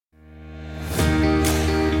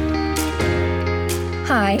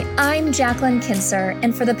Hi, I'm Jacqueline Kinser,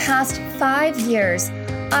 and for the past 5 years,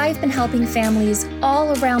 I've been helping families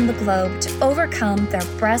all around the globe to overcome their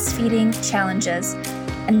breastfeeding challenges.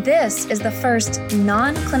 And this is the first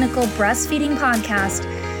non-clinical breastfeeding podcast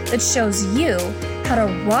that shows you how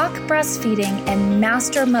to rock breastfeeding and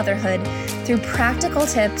master motherhood through practical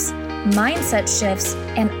tips, mindset shifts,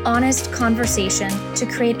 and honest conversation to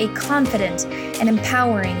create a confident and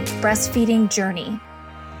empowering breastfeeding journey.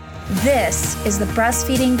 This is the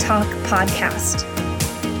Breastfeeding Talk Podcast.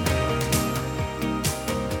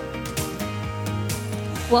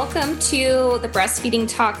 Welcome to the Breastfeeding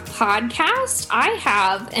Talk Podcast. I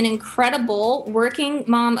have an incredible working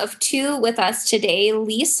mom of two with us today,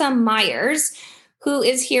 Lisa Myers, who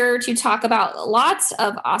is here to talk about lots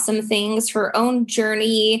of awesome things, her own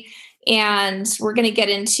journey, and we're going to get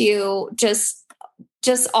into just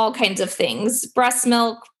all kinds of things. Breast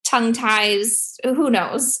milk, tongue ties, who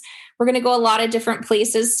knows? We're going to go a lot of different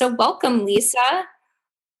places. So welcome, Lisa.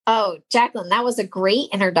 Oh, Jacqueline, that was a great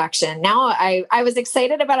introduction. Now I was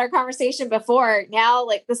excited about our conversation before. Now,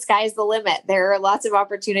 like, the sky's the limit. There are lots of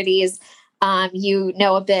opportunities. You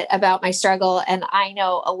know a bit about my struggle, and I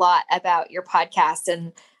know a lot about your podcast.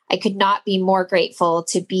 And I could not be more grateful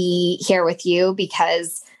to be here with you,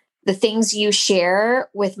 because the things you share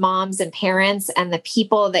with moms and parents and the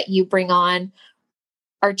people that you bring on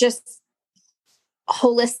are just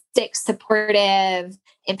holistic, supportive,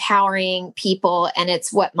 empowering people. And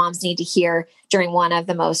it's what moms need to hear during one of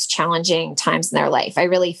the most challenging times in their life. I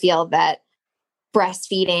really feel that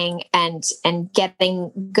breastfeeding and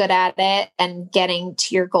getting good at it and getting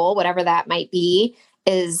to your goal, whatever that might be,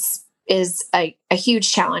 is a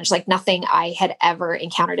huge challenge, like nothing I had ever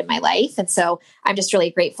encountered in my life. And so I'm just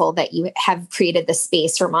really grateful that you have created this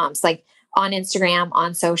space for moms, like on Instagram,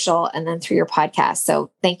 on social, and then through your podcast. So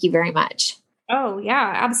thank you very much. Oh,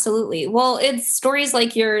 yeah, absolutely. Well, it's stories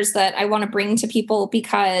like yours that I want to bring to people,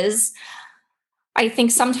 because I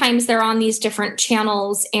think sometimes they're on these different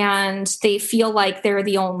channels and they feel like they're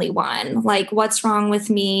the only one. Like, what's wrong with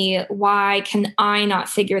me? Why can I not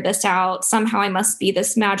figure this out? Somehow I must be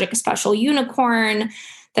this magic special unicorn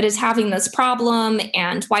that is having this problem.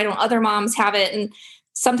 And why don't other moms have it? And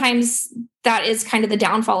sometimes that is kind of the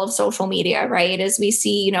downfall of social media, right? As we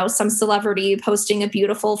see, some celebrity posting a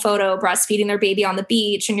beautiful photo, breastfeeding their baby on the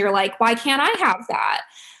beach. And you're like, why can't I have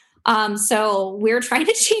that? So we're trying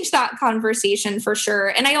to change that conversation for sure.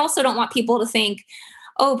 And I also don't want people to think,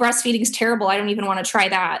 oh, breastfeeding is terrible, I don't even want to try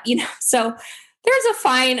that. So there's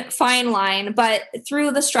a fine line, but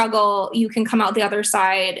through the struggle, you can come out the other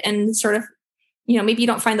side and sort of, maybe you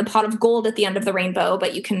don't find the pot of gold at the end of the rainbow,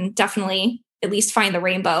 but you can definitely at least find the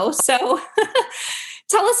rainbow. So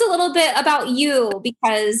tell us a little bit about you,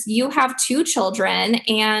 because you have two children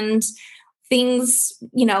and things,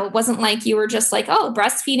 it wasn't like you were just like, oh,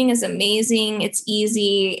 breastfeeding is amazing, it's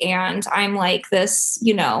easy. And I'm like this,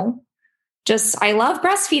 I love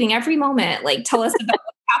breastfeeding every moment. Like, tell us about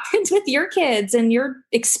what happened with your kids and your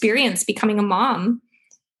experience becoming a mom.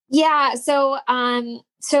 Yeah. So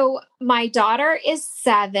my daughter is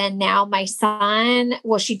 7 now. My son,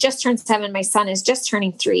 she just turned 7. My son is just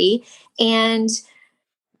turning 3. And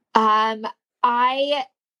I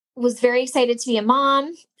was very excited to be a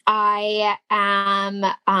mom. I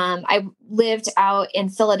lived out in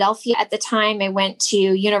Philadelphia at the time. I went to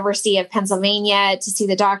University of Pennsylvania to see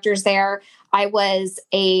the doctors there. I was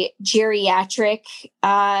a geriatric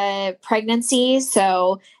pregnancy.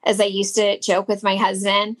 So, as I used to joke with my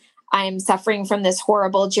husband, I'm suffering from this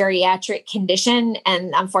horrible geriatric condition.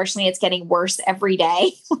 And unfortunately, it's getting worse every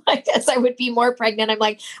day. Like, as I would be more pregnant, I'm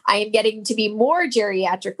like, I am getting to be more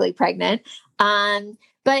geriatrically pregnant.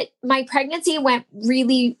 But my pregnancy went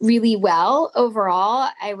really, really well overall.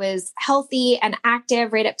 I was healthy and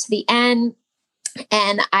active right up to the end.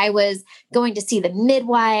 And I was going to see the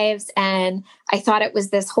midwives. And I thought it was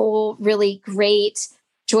this whole really great,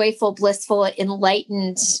 joyful, blissful,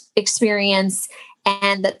 enlightened experience.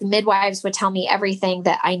 And that the midwives would tell me everything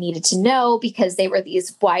that I needed to know, because they were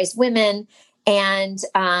these wise women. And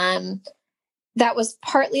that was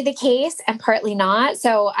partly the case and partly not.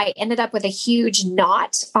 So I ended up with a huge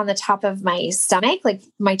knot on the top of my stomach. Like,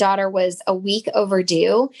 my daughter was a week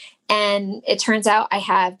overdue. And it turns out I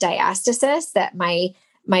have diastasis, that my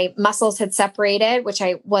muscles had separated, which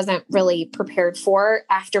I wasn't really prepared for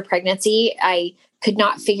after pregnancy. I could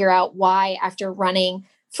not figure out why, after running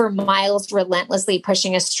for miles, relentlessly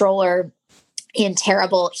pushing a stroller in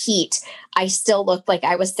terrible heat, I still looked like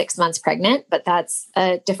I was 6 months pregnant, but that's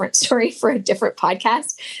a different story for a different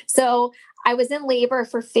podcast. So I was in labor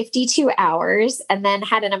for 52 hours and then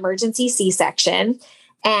had an emergency C-section.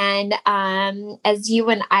 And as you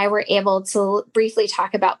and I were able to briefly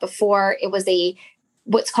talk about before, it was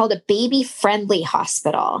what's called a baby-friendly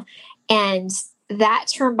hospital. And that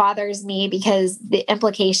term bothers me because the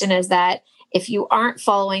implication is that if you aren't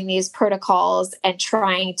following these protocols and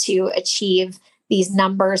trying to achieve these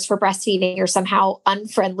numbers for breastfeeding, you're somehow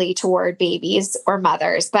unfriendly toward babies or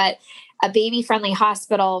mothers. But a baby-friendly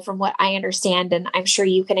hospital, from what I understand, and I'm sure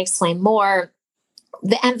you can explain more,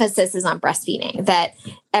 the emphasis is on breastfeeding, that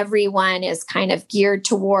everyone is kind of geared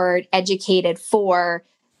toward, educated for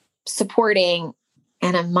supporting,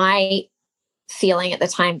 and in my feeling at the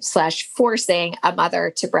time / forcing a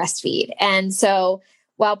mother to breastfeed. And so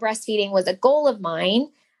while breastfeeding was a goal of mine,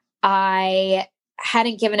 I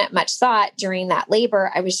hadn't given it much thought during that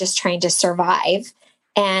labor. I was just trying to survive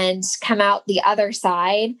and come out the other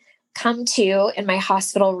side, come to in my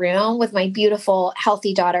hospital room with my beautiful,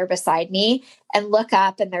 healthy daughter beside me, and look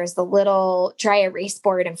up, and there's the little dry erase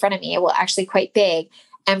board in front of me, well, actually quite big,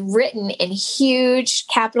 and written in huge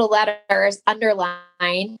capital letters,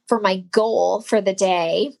 underlined, for my goal for the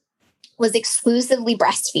day was exclusively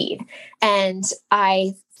breastfeed. And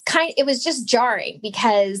it was just jarring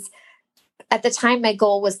because at the time my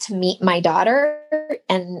goal was to meet my daughter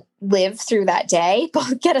and live through that day,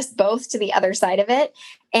 get us both to the other side of it.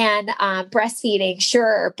 And breastfeeding,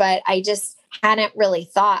 sure, but I just hadn't really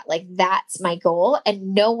thought like that's my goal.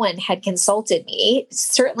 And no one had consulted me.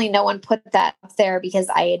 Certainly no one put that up there because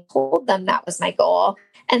I had told them that was my goal.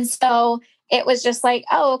 And so it was just like,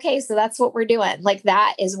 oh, okay, so that's what we're doing. Like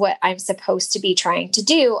that is what I'm supposed to be trying to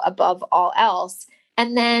do above all else.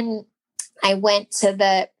 And then I went to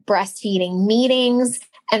the breastfeeding meetings,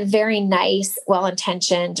 and very nice,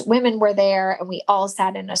 well-intentioned women were there, and we all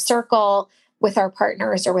sat in a circle with our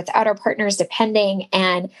partners or without our partners, depending.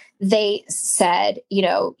 And they said,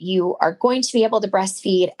 you are going to be able to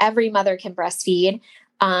breastfeed. Every mother can breastfeed.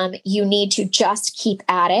 You need to just keep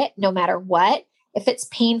at it no matter what. If it's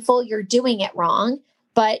painful, you're doing it wrong,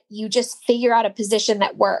 but you just figure out a position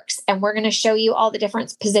that works. And we're going to show you all the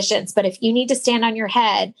different positions. But if you need to stand on your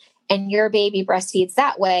head and your baby breastfeeds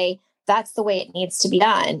that way, that's the way it needs to be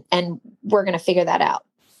done. And we're going to figure that out,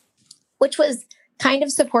 which was kind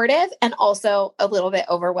of supportive and also a little bit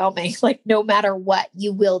overwhelming. Like, no matter what,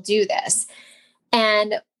 you will do this.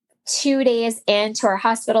 And 2 days into our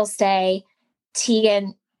hospital stay,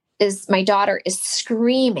 Tegan my daughter is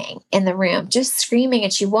screaming in the room, just screaming,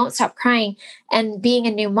 and she won't stop crying. And being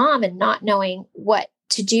a new mom and not knowing what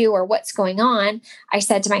to do or what's going on, I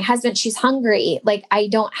said to my husband, she's hungry. Like, I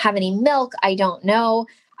don't have any milk. I don't know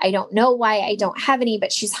why I don't have any,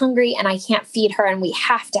 but she's hungry and I can't feed her and we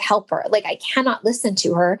have to help her. Like, I cannot listen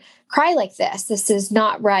to her cry like this. This is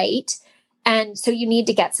not right. And so you need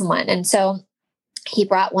to get someone. And so he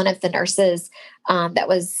brought one of the nurses that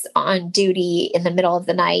was on duty in the middle of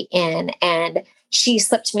the night in, and she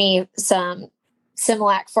slipped me some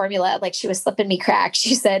Similac formula. Like, she was slipping me crack.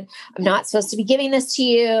 She said, I'm not supposed to be giving this to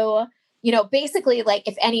you. Basically, like,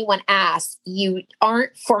 if anyone asks, you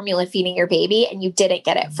aren't formula feeding your baby and you didn't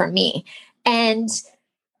get it from me. And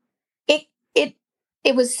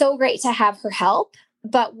it was so great to have her help.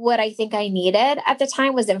 But what I think I needed at the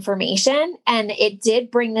time was information. And it did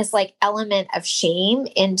bring this like element of shame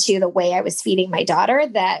into the way I was feeding my daughter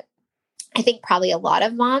that I think probably a lot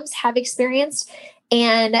of moms have experienced.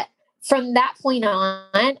 And from that point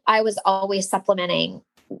on, I was always supplementing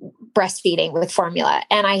breastfeeding with formula.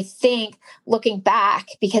 And I think looking back,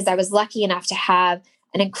 because I was lucky enough to have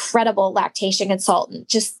an incredible lactation consultant,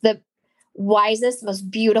 just the wisest, most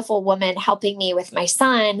beautiful woman helping me with my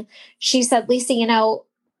son, she said, Lisa,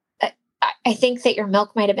 I think that your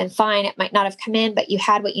milk might have been fine. It might not have come in, but you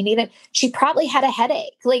had what you needed. She probably had a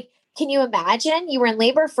headache. Like, can you imagine? You were in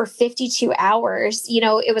labor for 52 hours.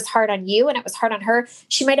 It was hard on you and it was hard on her.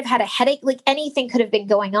 She might have had a headache. Like, anything could have been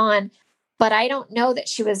going on, but I don't know that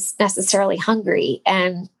she was necessarily hungry.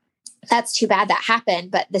 And that's too bad that happened.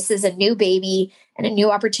 But this is a new baby and a new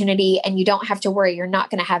opportunity. And you don't have to worry. You're not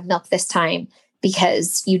going to have milk this time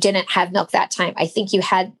because you didn't have milk that time. I think you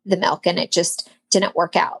had the milk and it just didn't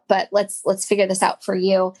work out. But let's figure this out for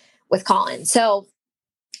you with Colin. So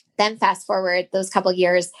then fast forward those couple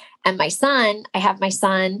years, and I have my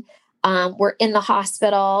son, we're in the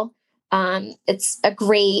hospital. It's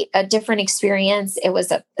a different experience. It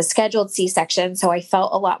was a scheduled C-section. So I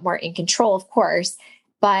felt a lot more in control, of course.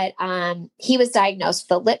 But he was diagnosed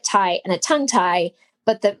with a lip tie and a tongue tie.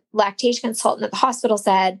 But the lactation consultant at the hospital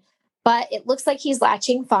said, but it looks like he's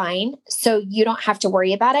latching fine, so you don't have to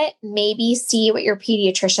worry about it. Maybe see what your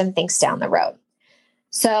pediatrician thinks down the road.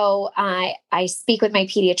 So I speak with my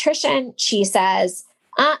pediatrician. She says,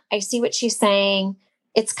 I see what she's saying.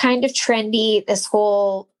 it's kind of trendy, this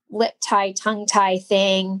whole lip tie, tongue tie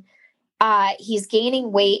thing. He's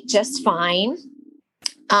gaining weight just fine.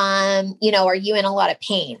 Are you in a lot of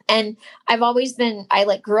pain? And I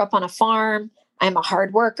grew up on a farm. I'm a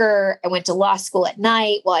hard worker. I went to law school at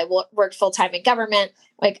night while I worked full time in government.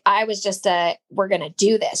 Like I was just we're going to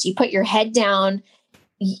do this. You put your head down,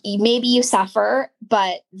 maybe you suffer,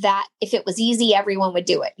 but that if it was easy, everyone would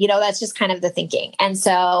do it. That's just kind of the thinking. And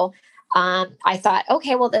so I thought,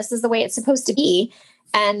 okay, well, this is the way it's supposed to be.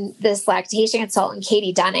 And this lactation consultant,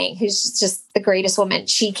 Katie Dunning, who's just the greatest woman,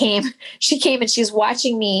 she came and she was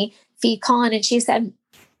watching me feed Colin, and she said,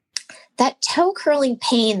 that toe curling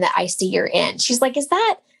pain that I see you're in, she's like, is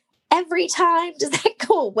that every time? Does that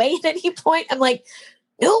go away at any point? I'm like,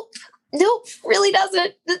 nope, really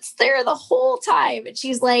doesn't. It's there the whole time. And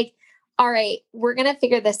she's like, all right, we're going to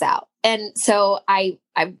figure this out. And so I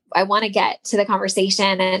want to get to the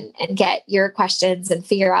conversation and get your questions and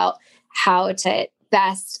figure out how to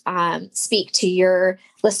best speak to your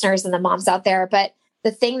listeners and the moms out there. But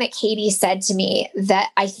the thing that Katie said to me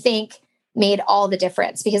that I think made all the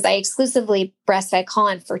difference, because I exclusively breastfed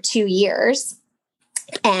Colin for 2 years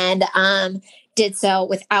and did so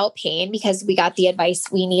without pain because we got the advice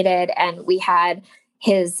we needed, and we had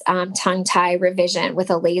his tongue tie revision with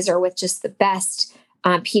a laser with just the best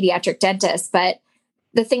pediatric dentist. But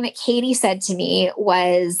the thing that Katie said to me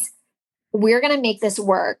was, we're going to make this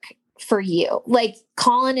work for you. Like,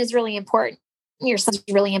 Colin is really important. Your son's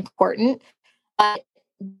really important. But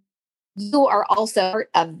you are also part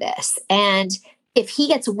of this. And if he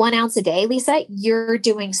gets 1 ounce a day, Lisa, you're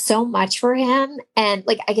doing so much for him. And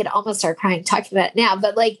like, I could almost start crying talking about it now,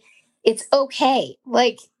 but like, it's okay.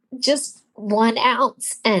 Like, just 1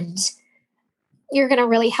 ounce and you're going to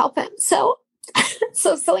really help him. So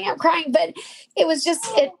silly, I'm crying, but it was just,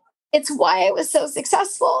 it's why I was so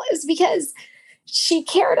successful, is because she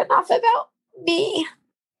cared enough about me.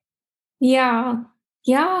 Yeah.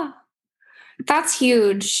 Yeah. That's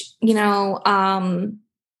huge,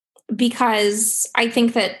 because I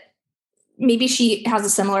think that maybe she has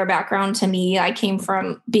a similar background to me. I came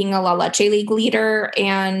from being a La Leche League leader,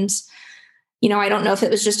 and, I don't know if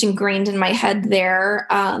it was just ingrained in my head there,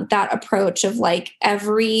 that approach of like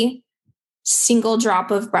every single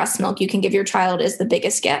drop of breast milk you can give your child is the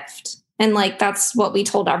biggest gift. And like, that's what we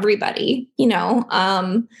told everybody,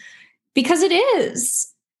 because it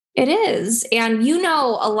is. It is. And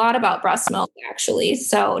a lot about breast milk, actually.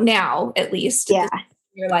 So now, at least, yeah, in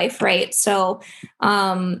your life, right? So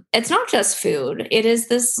it's not just food. It is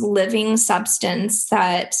this living substance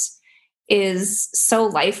that is so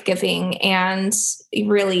life-giving, and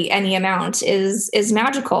really any amount is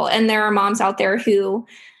magical. And there are moms out there who,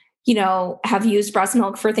 have used breast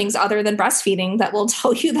milk for things other than breastfeeding that will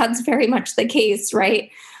tell you that's very much the case,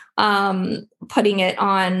 right? Putting it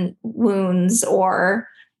on wounds, or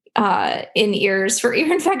in ears for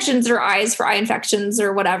ear infections, or eyes for eye infections,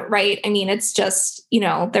 or whatever, right? I mean, it's just,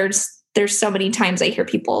 there's so many times I hear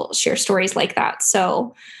people share stories like that.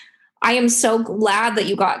 So I am so glad that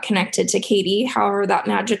you got connected to Katie, however that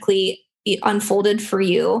magically unfolded for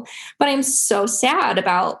you. But I'm so sad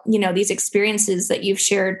about, these experiences that you've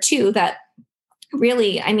shared too, that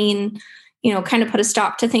really, I mean, kind of put a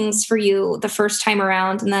stop to things for you the first time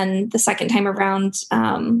around. And then the second time around,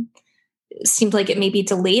 seemed like it maybe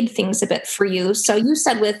delayed things a bit for you. So you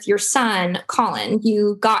said with your son, Colin,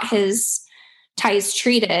 you got his ties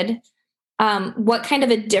treated. What kind of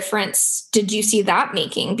a difference did you see that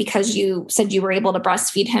making? Because you said you were able to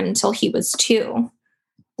breastfeed him until he was 2.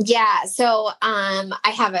 Yeah. So I'm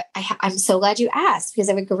so glad you asked, because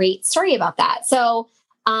I have a great story about that. So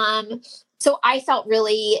I felt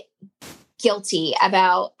really guilty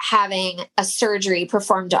about having a surgery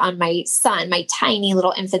performed on my son, my tiny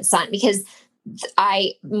little infant son, because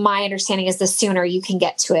my understanding is the sooner you can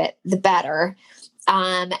get to it, the better.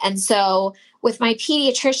 And so with my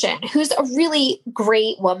pediatrician, who's a really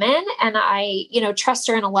great woman, and I, trust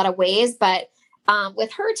her in a lot of ways, but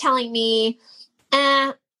with her telling me,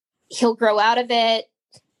 he'll grow out of it.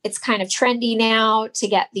 It's kind of trendy now to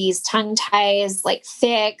get these tongue ties like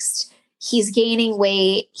fixed. He's gaining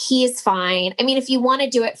weight. He is fine. I mean, if you want to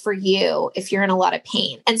do it for you, if you're in a lot of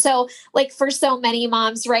pain. And so like for so many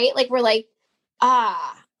moms, right? Like we're like,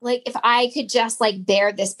 like if I could just like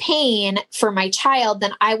bear this pain for my child,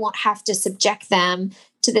 then I won't have to subject them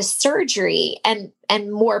to this surgery and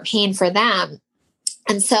more pain for them.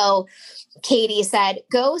 And so Katie said,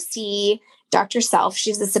 go see Dr. Self.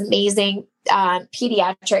 She's this amazing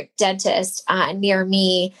pediatric dentist near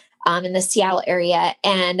me in the Seattle area.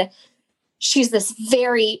 And she's this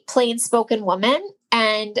very plain spoken woman.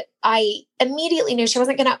 And I immediately knew she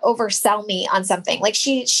wasn't going to oversell me on something. Like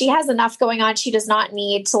she has enough going on. She does not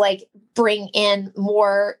need to like bring in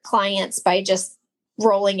more clients by just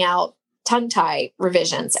rolling out tongue tie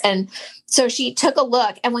revisions. And so she took a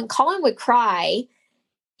look, and when Colin would cry,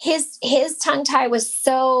 his tongue tie was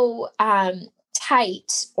so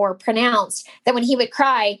tight or pronounced that when he would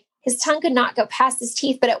cry, his tongue could not go past his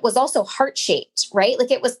teeth, but it was also heart shaped, right?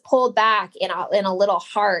 Like it was pulled back in a little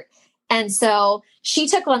heart. And so she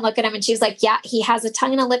took one look at him and she was like, yeah, he has a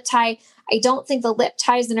tongue and a lip tie. I don't think the lip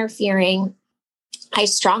tie is interfering. I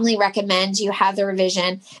strongly recommend you have the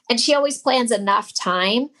revision. And she always plans enough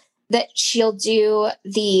time that she'll do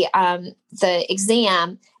the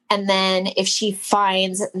exam. And then if she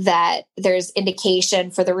finds that there's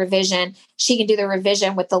indication for the revision, she can do the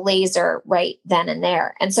revision with the laser right then and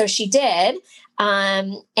there. And so she did.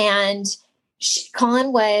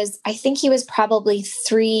 Colin was, I think he was probably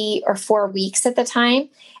 3 or 4 weeks at the time.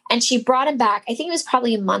 And she brought him back. I think he was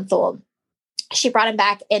probably a month old. She brought him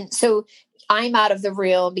back. And so I'm out of the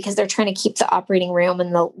room because they're trying to keep the operating room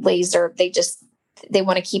and the laser. They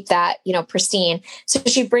want to keep that, pristine. So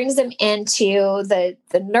she brings him into the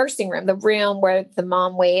nursing room, the room where the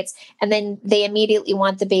mom waits. And then they immediately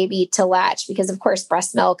want the baby to latch because, of course,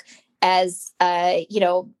 breast milk as,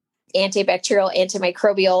 antibacterial,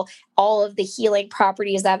 antimicrobial, all of the healing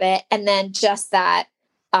properties of it. And then just that,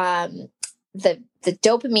 the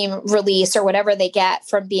dopamine release or whatever they get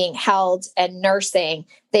from being held and nursing,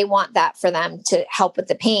 they want that for them to help with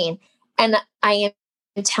the pain. And I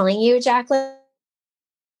am telling you, Jacqueline,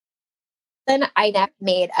 I never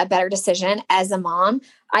made a better decision as a mom.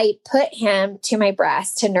 I put him to my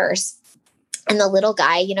breast to nurse, and the little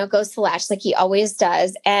guy, goes to latch like he always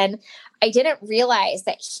does. And I didn't realize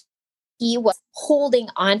that he was holding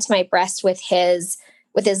onto my breast with his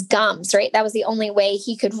gums, right? That was the only way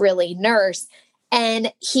he could really nurse.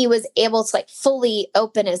 And he was able to like fully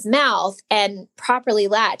open his mouth and properly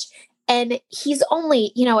latch. And he's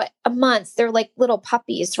only, a month. They're like little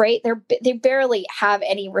puppies, right? They barely have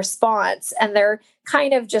any response. And they're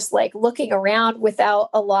kind of just like looking around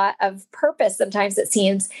without a lot of purpose. Sometimes it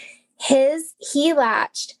seems he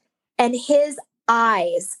latched and his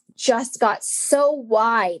eyes just got so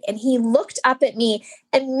wide, and he looked up at me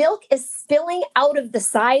and milk is spilling out of the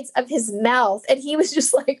sides of his mouth. And he was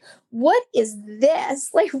just like, what is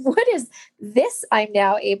this? Like, what is this I'm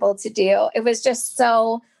now able to do? It was just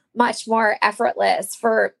so much more effortless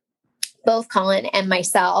for both Colin and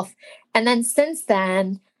myself. And then since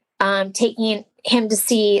then, taking him to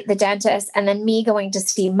see the dentist and then me going to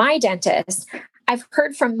see my dentist, I've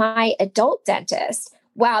heard from my adult dentist,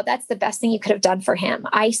 wow, that's the best thing you could have done for him.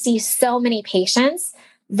 I see so many patients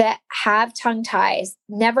that have tongue ties,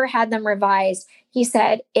 never had them revised. He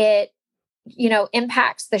said it,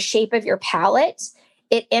 impacts the shape of your palate.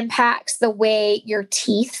 It impacts the way your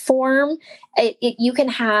teeth form. You can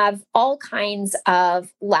have all kinds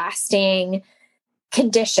of lasting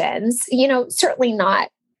conditions, certainly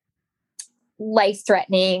not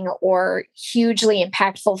life-threatening or hugely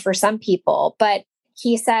impactful for some people, but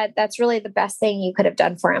he said that's really the best thing you could have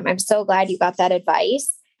done for him. I'm so glad you got that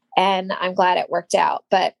advice, and I'm glad it worked out.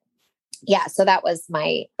 But yeah, so that was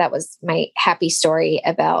my happy story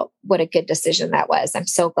about what a good decision that was. I'm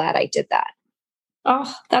so glad I did that.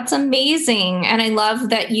 Oh, that's amazing. And I love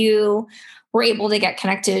that you were able to get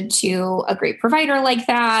connected to a great provider like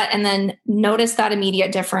that and then notice that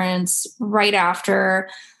immediate difference right after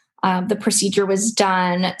the procedure was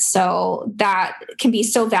done. So that can be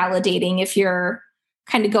so validating if you're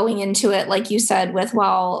kind of going into it, like you said, with,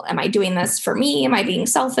 well, am I doing this for me? Am I being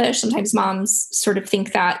selfish? Sometimes moms sort of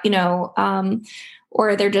think that,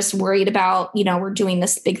 or they're just worried about, we're doing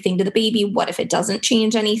this big thing to the baby. What if it doesn't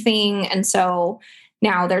change anything? And so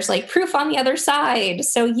now there's like proof on the other side.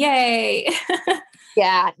 So yay.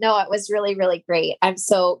 Yeah, no, it was really, really great. I'm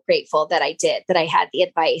so grateful that I had the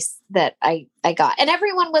advice that I got. And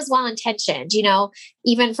everyone was well-intentioned,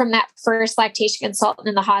 even from that first lactation consultant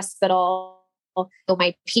in the hospital,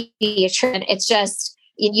 my pediatrician. It's just,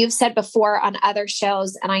 you've said before on other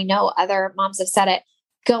shows, and I know other moms have said it,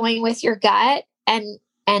 going with your gut and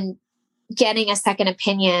getting a second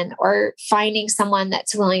opinion or finding someone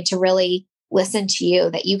that's willing to really listen to you,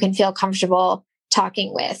 that you can feel comfortable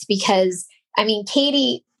talking with. Because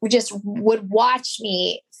Katie just would watch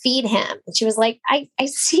me feed him. And she was like, I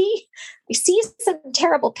see some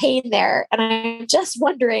terrible pain there. And I'm just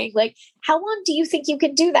wondering, like, how long do you think you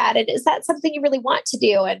can do that? And is that something you really want to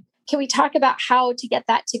do? And can we talk about how to get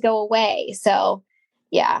that to go away? So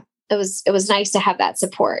yeah, it was nice to have that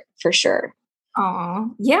support for sure.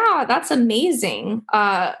 Oh, yeah, that's amazing.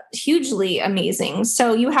 Hugely amazing.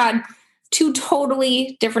 So you had two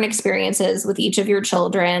totally different experiences with each of your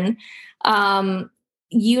children.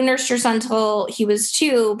 You nursed your son till he was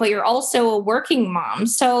 2, but you're also a working mom.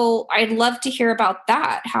 So I'd love to hear about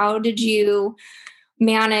that. How did you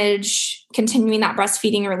manage continuing that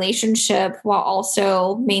breastfeeding relationship while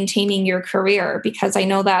also maintaining your career? Because I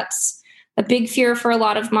know that's a big fear for a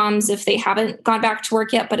lot of moms if they haven't gone back to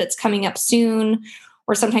work yet, but it's coming up soon.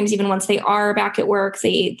 Or sometimes even once they are back at work,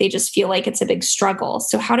 they just feel like it's a big struggle.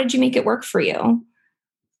 So how did you make it work for you?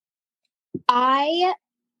 I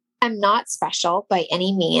am not special by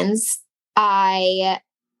any means. I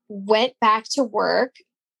went back to work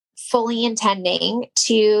fully intending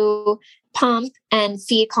to pump and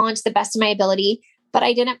feed Colin to the best of my ability, but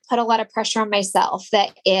I didn't put a lot of pressure on myself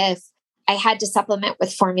that if I had to supplement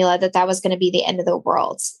with formula, that was going to be the end of the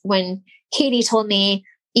world. When Katie told me,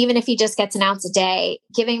 even if he just gets an ounce a day,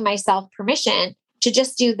 giving myself permission to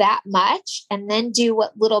just do that much and then do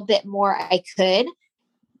what little bit more I could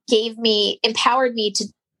empowered me to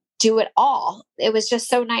do it all. It was just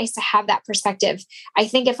so nice to have that perspective. I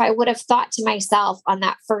think if I would have thought to myself on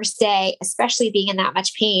that first day, especially being in that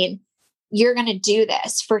much pain, you're going to do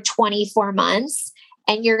this for 24 months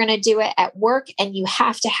and you're going to do it at work and you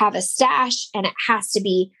have to have a stash and it has to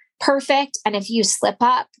be perfect. And if you slip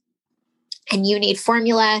up and you need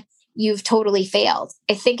formula, you've totally failed.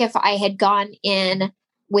 I think if I had gone in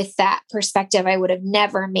with that perspective, I would have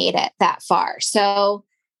never made it that far. So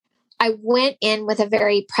I went in with a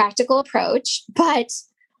very practical approach, but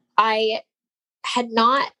I had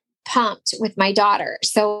not pumped with my daughter.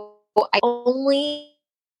 So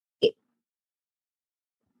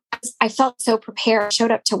I felt so prepared. I showed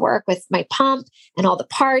up to work with my pump and all the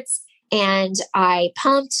parts, and I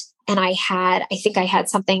pumped. And I think I had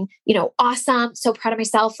something, awesome. So proud of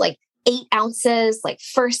myself, like 8 ounces, like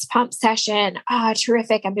first pump session.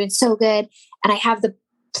 Terrific. I'm doing so good. And I have the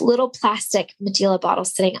little plastic Medela bottle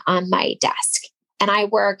sitting on my desk. And I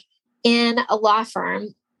work in a law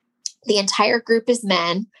firm. The entire group is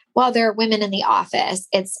men, while there are women in the office.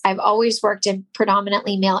 I've always worked in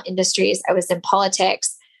predominantly male industries. I was in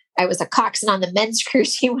politics. I was a coxswain on the men's crew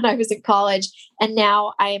team when I was in college. And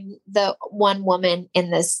now I'm the one woman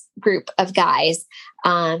in this group of guys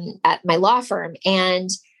at my law firm. And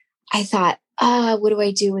I thought, what do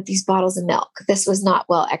I do with these bottles of milk? This was not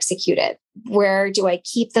well executed. Where do I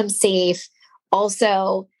keep them safe?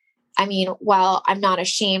 Also, while I'm not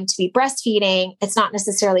ashamed to be breastfeeding, it's not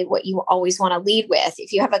necessarily what you always want to lead with.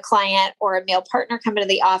 If you have a client or a male partner come into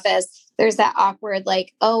the office, there's that awkward,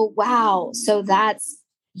 like, oh, wow, so that's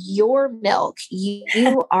your milk.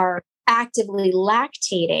 You are actively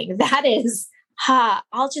lactating. That is,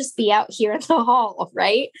 I'll just be out here in the hall,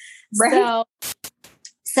 right? Right.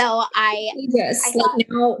 So I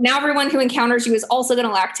thought, now everyone who encounters you is also going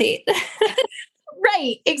to lactate.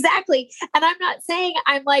 Right, exactly. And I'm not saying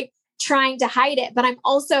I'm like trying to hide it, but I'm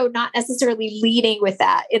also not necessarily leading with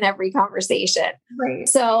that in every conversation. Right.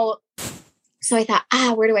 So I thought,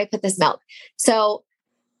 where do I put this milk? So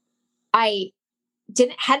I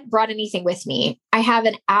hadn't brought anything with me. I have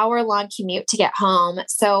an hour-long commute to get home.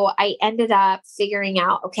 So I ended up figuring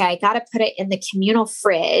out, okay, I got to put it in the communal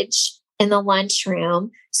fridge in the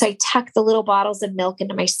lunchroom. So I tuck the little bottles of milk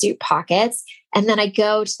into my suit pockets. And then I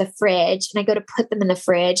go to the fridge and I go to put them in the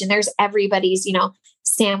fridge. And there's everybody's,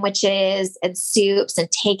 sandwiches and soups and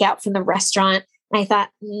takeout from the restaurant. And I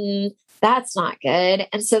thought, that's not good.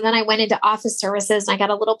 And so then I went into office services and I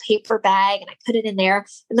got a little paper bag and I put it in there.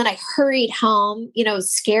 And then I hurried home,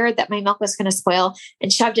 scared that my milk was going to spoil,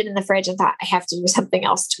 and shoved it in the fridge and thought, I have to do something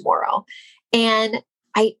else tomorrow. And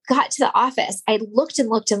I got to the office. I looked and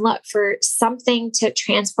looked and looked for something to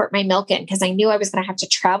transport my milk in because I knew I was going to have to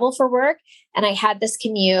travel for work and I had this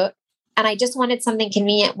commute, and I just wanted something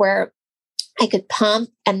convenient where I could pump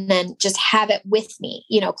and then just have it with me,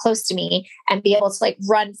 close to me, and be able to like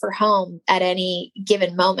run for home at any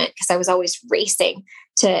given moment because I was always racing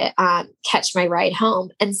to catch my ride home.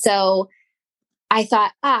 And so I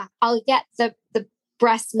thought, I'll get the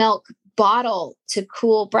breast milk bottle to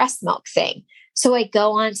cool breast milk thing. So I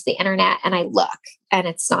go onto the internet and I look and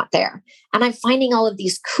it's not there. And I'm finding all of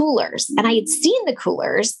these coolers, and I had seen the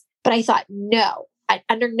coolers, but I thought, no,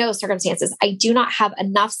 under no circumstances, I do not have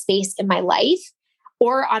enough space in my life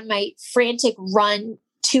or on my frantic run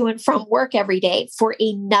to and from work every day for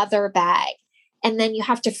another bag. And then you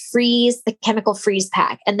have to freeze the chemical freeze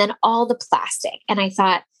pack and then all the plastic. And I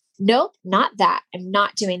thought, nope, not that. I'm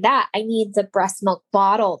not doing that. I need the breast milk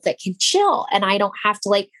bottle that can chill and I don't have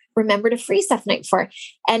to remember to freeze stuff the night before.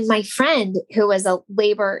 And my friend, who was a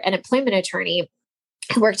labor and employment attorney,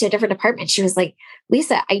 I worked at a different department. She was like,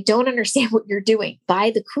 Lisa, I don't understand what you're doing.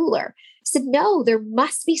 Buy the cooler. I said, no, there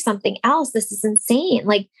must be something else. This is insane.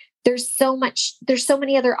 Like, there's so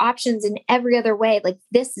many other options in every other way. Like,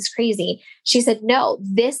 this is crazy. She said, no,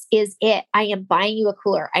 this is it. I am buying you a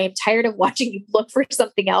cooler. I am tired of watching you look for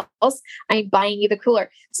something else. I'm buying you the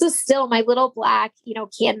cooler. So still my little black,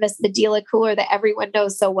 canvas Medela cooler that everyone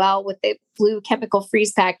knows so well with the blue chemical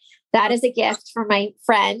freeze pack. That is a gift from my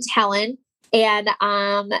friend, Helen. And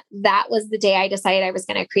that was the day I decided I was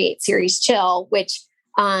going to create Series Chill, which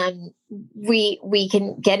we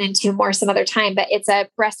can get into more some other time, but it's a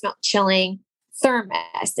breast milk chilling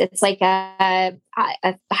thermos. It's like a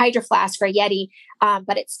Hydro Flask or a Yeti,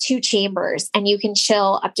 but it's 2 chambers, and you can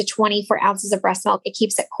chill up to 24 ounces of breast milk. It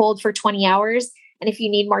keeps it cold for 20 hours. And if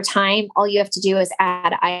you need more time, all you have to do is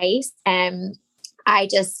add ice. And I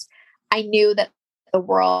knew that the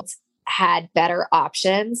world had better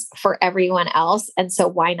options for everyone else. And so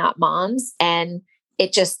why not moms? And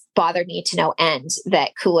it just bothered me to no end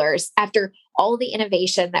that coolers, after all the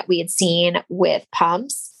innovation that we had seen with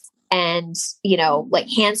pumps and, like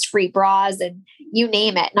hands-free bras and you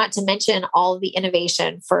name it, not to mention all of the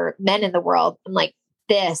innovation for men in the world, I'm like,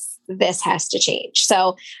 this has to change.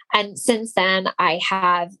 So, and since then I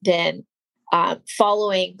have been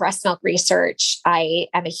following breast milk research. I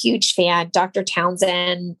am a huge fan. Dr.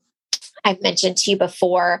 Townsend, I've mentioned to you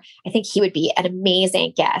before, I think he would be an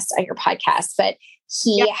amazing guest on your podcast, but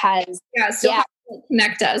he has,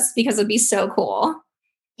 connect us because it'd be so cool.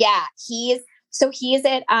 Yeah. He's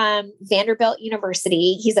at Vanderbilt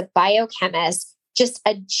University. He's a biochemist, just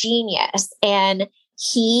a genius. And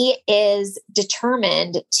he is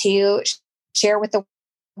determined to share with the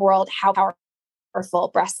world how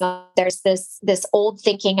powerful breast milk. There's this old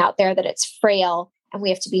thinking out there that it's frail and we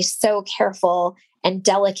have to be so careful and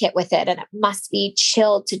delicate with it. And it must be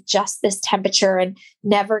chilled to just this temperature and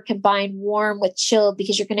never combine warm with chilled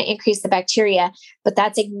because you're going to increase the bacteria. But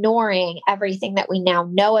that's ignoring everything that we now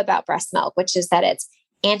know about breast milk, which is that it's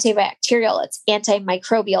antibacterial, it's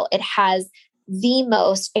antimicrobial. It has the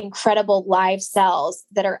most incredible live cells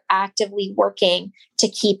that are actively working to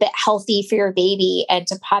keep it healthy for your baby and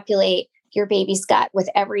to populate your baby's gut with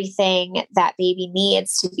everything that baby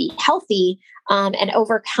needs to be healthy and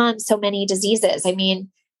overcome so many diseases. I mean,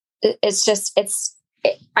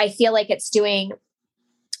 I feel like it's doing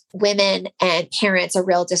women and parents a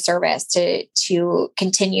real disservice to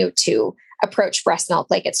continue to approach breast milk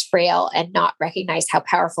like it's frail and not recognize how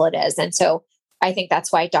powerful it is. And so I think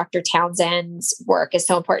that's why Dr. Townsend's work is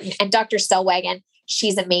so important. And Dr. Stellwagen,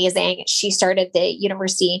 she's amazing. She started the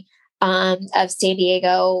University of San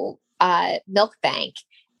Diego Milk Bank,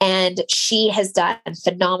 and she has done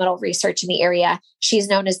phenomenal research in the area. She's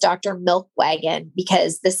known as Dr. Milkwagon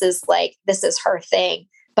because this is her thing.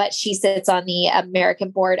 But she sits on the American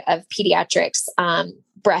Board of Pediatrics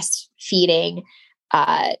breastfeeding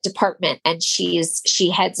department, and she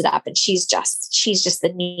heads it up, and she's just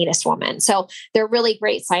the neatest woman. So there are really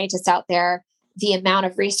great scientists out there. The amount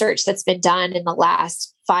of research that's been done in the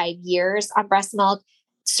last 5 years on breast milk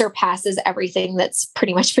surpasses everything that's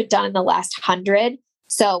pretty much been done in the last 100.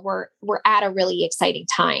 So we're at a really exciting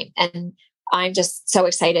time. And I'm just so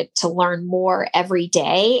excited to learn more every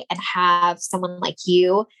day and have someone like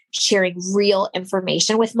you sharing real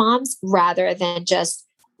information with moms rather than just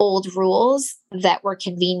old rules that were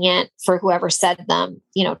convenient for whoever said them,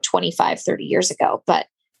 25, 30 years ago, but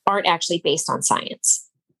aren't actually based on science.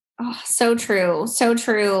 Oh, so true. So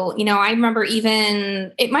true. I remember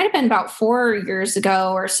even, it might've been about 4 years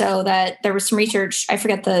ago or so that there was some research, I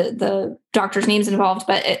forget the doctor's names involved,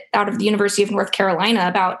 but out of the University of North Carolina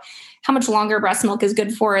about how much longer breast milk is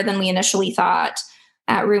good for than we initially thought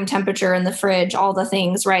at room temperature in the fridge, all the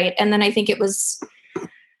things. Right. And then I think it was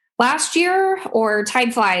last year or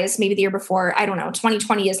Tide Flies, maybe the year before, I don't know,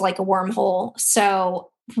 2020 is like a wormhole.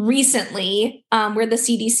 So recently, where the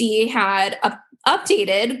CDC had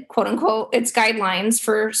updated, quote unquote, its guidelines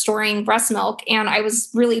for storing breast milk. And I was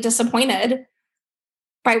really disappointed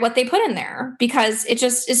by what they put in there because it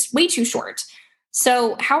just is way too short.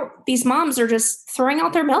 So how these moms are just throwing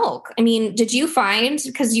out their milk. I mean, did you find,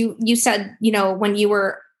 because you said, when you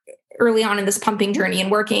were early on in this pumping journey and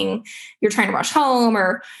working, you're trying to rush home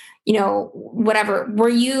or, whatever, were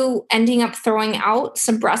you ending up throwing out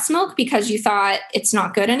some breast milk because you thought it's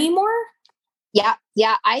not good anymore? Yeah.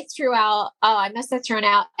 I must have thrown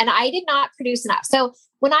out, and I did not produce enough. So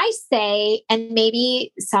when I say, and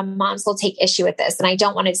maybe some moms will take issue with this, and I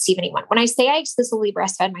don't want to deceive anyone. When I say I exclusively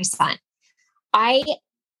breastfed my son,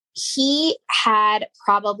 he had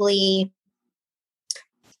probably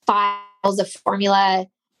 5 bottles of formula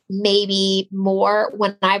maybe more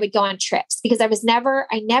when I would go on trips, because I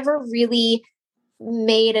never really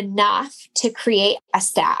made enough to create a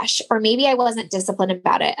stash, or maybe I wasn't disciplined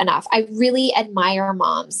about it enough. I really admire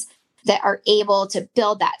moms that are able to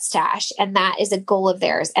build that stash, and that is a goal of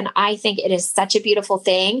theirs. And I think it is such a beautiful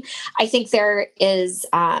thing. I think there's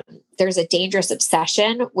a dangerous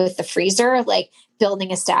obsession with the freezer, like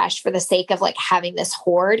building a stash for the sake of like having this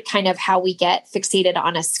hoard, kind of how we get fixated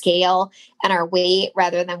on a scale and our weight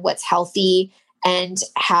rather than what's healthy and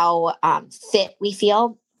how fit we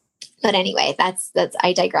feel. But anyway, that's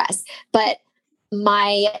I digress. But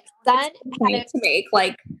my son to make,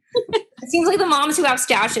 like, it seems like the moms who have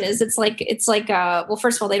stashes, it's like well,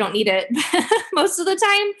 first of all, they don't need it most of the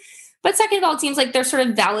time. But second of all, it seems like they're sort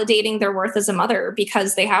of validating their worth as a mother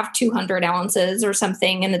because they have 200 ounces or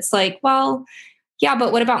something. And it's like, well, yeah,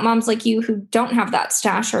 but what about moms like you who don't have that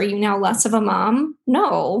stash? Are you now less of a mom?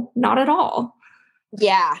 No, not at all.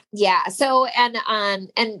 Yeah. Yeah. So,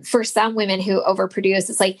 and for some women who overproduce,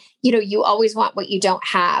 it's like, you always want what you don't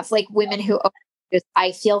have. Like women who overproduce,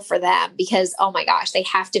 I feel for them because, oh my gosh, they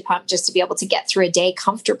have to pump just to be able to get through a day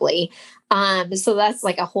comfortably. So that's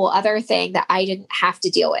like a whole other thing that I didn't have to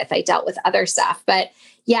deal with. I dealt with other stuff, but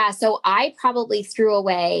yeah. So I probably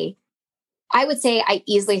I would say I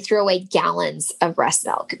easily threw away gallons of breast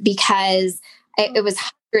milk because it was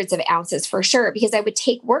hundreds of ounces for sure, because I would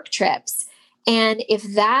take work trips. And if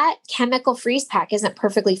that chemical freeze pack isn't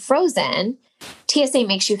perfectly frozen, TSA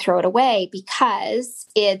makes you throw it away because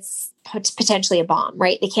it's potentially a bomb,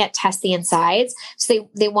 right? They can't test the insides. So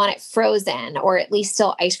they want it frozen or at least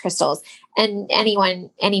still ice crystals. And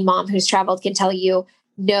any mom who's traveled can tell you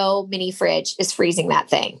no mini fridge is freezing that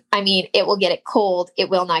thing. I mean, it will get it cold. It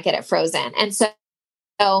will not get it frozen. And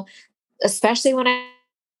so especially when I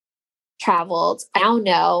traveled, I now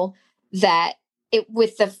know that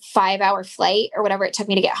with the 5-hour flight or whatever it took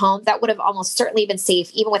me to get home, that would have almost certainly been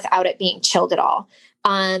safe, even without it being chilled at all.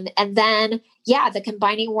 And then, the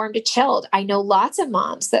combining warm to chilled. I know lots of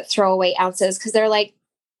moms that throw away ounces because they're like,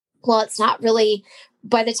 well, it's not really,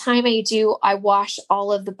 by the time I wash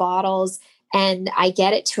all of the bottles and I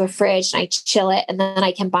get it to a fridge and I chill it and then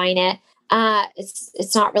I combine it.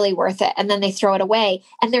 It's not really worth it. And then they throw it away,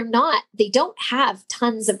 and they don't have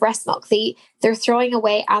tons of breast milk. They're throwing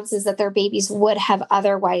away ounces that their babies would have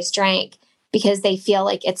otherwise drank because they feel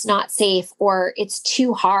like it's not safe or it's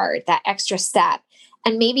too hard, that extra step.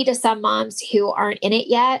 And maybe to some moms who aren't in it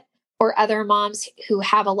yet, or other moms who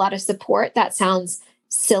have a lot of support, that sounds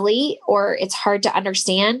silly or it's hard to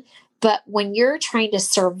understand. But when you're trying to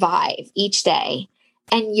survive each day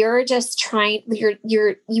and you're just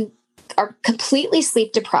you are completely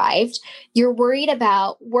sleep deprived, you're worried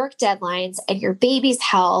about work deadlines and your baby's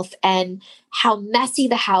health and how messy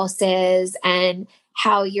the house is and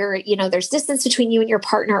how there's distance between you and your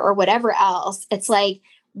partner or whatever else. It's like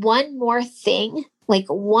one more thing, like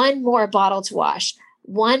one more bottle to wash,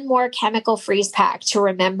 one more chemical freeze pack to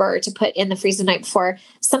remember to put in the freezer the night before.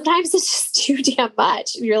 Sometimes it's just too damn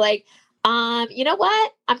much. You're like, you know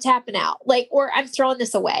what? I'm tapping out, or I'm throwing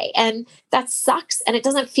this away, and that sucks and it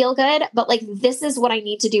doesn't feel good, but like, this is what I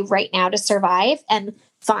need to do right now to survive, and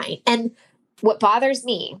fine. And what bothers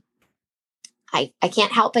me, I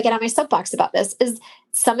can't help but get on my soapbox about this, is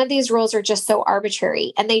some of these rules are just so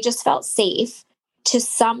arbitrary and they just felt safe to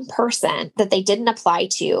some person that they didn't apply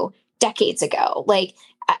to decades ago. Like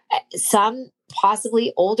some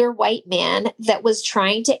possibly older white man that was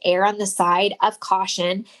trying to err on the side of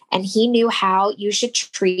caution, and he knew how you should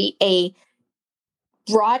treat a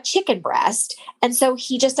raw chicken breast. And so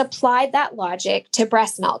he just applied that logic to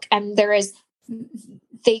breast milk. And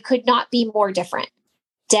they could not be more different.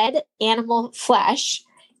 Dead animal flesh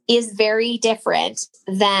is very different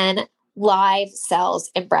than live cells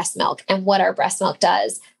in breast milk and what our breast milk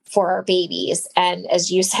does for our babies. And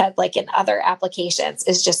as you said, like in other applications,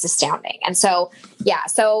 is just astounding. And so,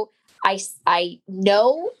 so I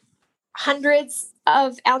know hundreds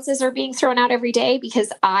of ounces are being thrown out every day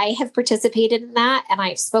because I have participated in that. And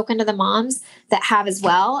I've spoken to the moms that have as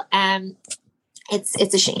well. And it's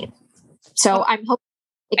a shame. So I'm hoping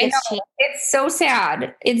it gets changed. It's so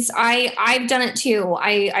sad. I've done it too.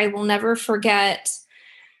 I will never forget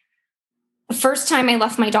the first time I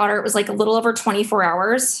left my daughter. It was like a little over 24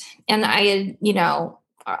 hours. And I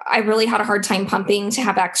really had a hard time pumping to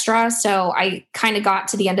have extra. So I kind of got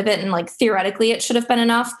to the end of it, and like theoretically it should have been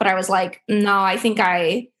enough, but I was like, no, I think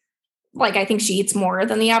she eats more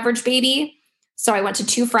than the average baby. So I went to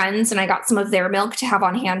 2 friends and I got some of their milk to have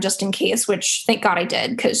on hand just in case, which thank God I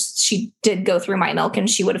did, because she did go through my milk and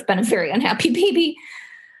she would have been a very unhappy baby.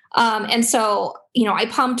 And so, I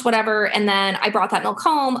pumped whatever, and then I brought that milk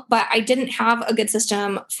home, but I didn't have a good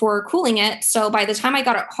system for cooling it. So by the time I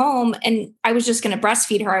got it home and I was just going to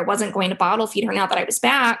breastfeed her, I wasn't going to bottle feed her now that I was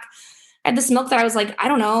back. I had this milk that I was like, I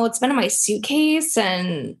don't know, it's been in my suitcase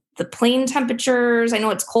and the plane temperatures. I know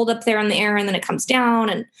it's cold up there in the air and then it comes down,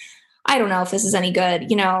 and I don't know if this is any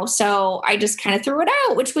good, So I just kind of threw it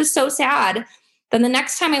out, which was so sad. Then the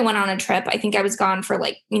next time I went on a trip, I think I was gone for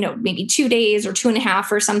like, maybe 2 days or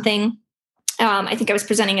 2.5 or something. I think I was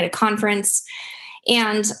presenting at a conference,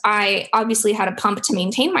 and I obviously had a pump to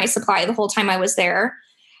maintain my supply the whole time I was there.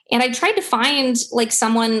 And I tried to find like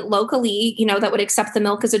someone locally, that would accept the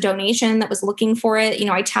milk as a donation, that was looking for it.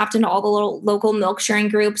 I tapped into all the little local milk sharing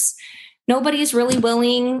groups. Nobody's really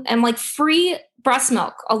willing. And like free breast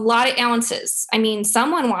milk, a lot of ounces. I mean,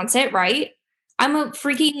 someone wants it, right? I'm a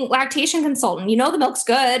freaking lactation consultant. The milk's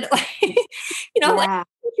good. Like,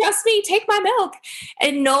 trust me, take my milk.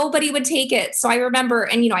 And nobody would take it. So I remember,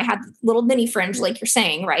 and I had little mini fringe, like you're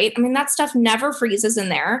saying, right? I mean, that stuff never freezes in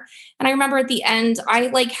there. And I remember at the end, I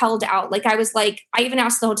like held out. Like I was like, I even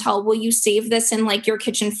asked the hotel, will you save this in like your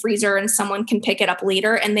kitchen freezer and someone can pick it up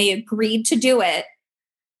later? And they agreed to do it.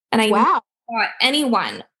 And I got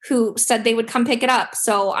anyone who said they would come pick it up.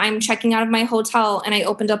 So I'm checking out of my hotel and I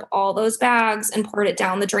opened up all those bags and poured it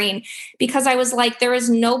down the drain, because I was like, there is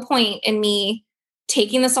no point in me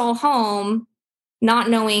taking this all home, not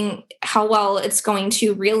knowing how well it's going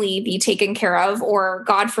to really be taken care of, or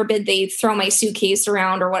God forbid they throw my suitcase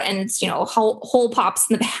around or what. And it's, whole pops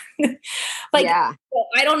in the bag.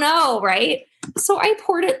 I don't know. Right. So I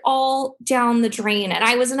poured it all down the drain, and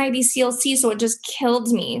I was an IBCLC, so it just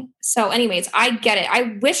killed me. So anyways, I get it.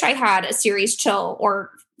 I wish I had a Series Chill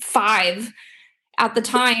or 5 at the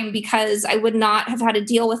time, because I would not have had to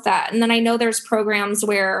deal with that. And then I know there's programs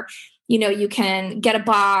where, you can get a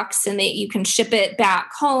box and you can ship it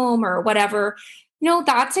back home or whatever.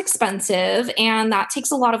 That's expensive, and that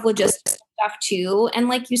takes a lot of logistics stuff too. And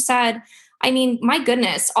like you said, I mean, my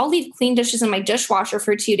goodness, I'll leave clean dishes in my dishwasher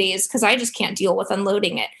for 2 days because I just can't deal with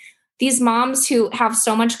unloading it. These moms who have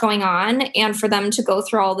so much going on, and for them to go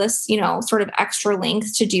through all this, sort of extra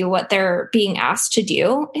length to do what they're being asked to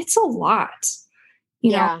do, it's a lot.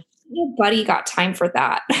 Nobody got time for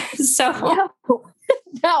that. So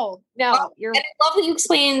no. And I love that you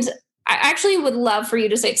explained. I actually would love for you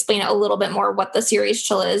to explain a little bit more what the Series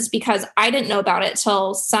Chill is, because I didn't know about it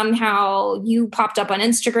till somehow you popped up on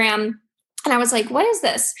Instagram. And I was like, what is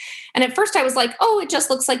this? And at first I was like, oh, it just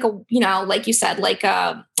looks like a, like you said, like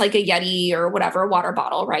a Yeti or whatever, water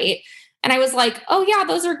bottle. Right. And I was like, oh yeah,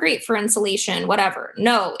 those are great for insulation, whatever.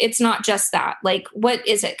 No, it's not just that. Like, what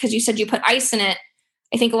is it? Because you said you put ice in it.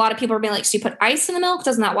 I think a lot of people are being like, so you put ice in the milk?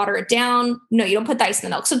 Doesn't that water it down? No, you don't put the ice in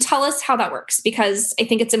the milk. So tell us how that works, because I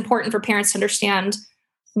think it's important for parents to understand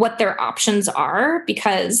what their options are,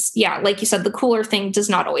 because like you said, the cooler thing does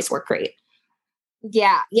not always work great.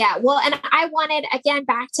 Yeah. Well, and I wanted, again,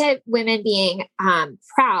 back to women being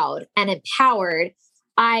proud and empowered.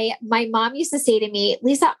 My mom used to say to me,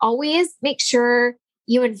 Lisa, always make sure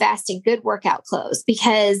you invest in good workout clothes,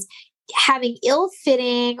 because having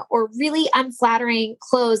ill-fitting or really unflattering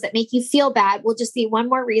clothes that make you feel bad will just be one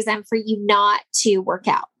more reason for you not to work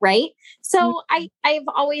out. Right. So I've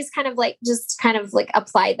always kind of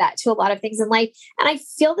applied that to a lot of things in life. And I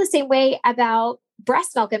feel the same way about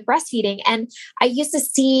breast milk and breastfeeding. And I used to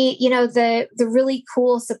see, the really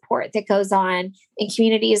cool support that goes on in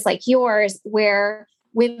communities like yours, where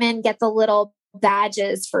women get the little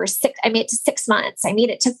badges for 6. I made it to 6 months. I made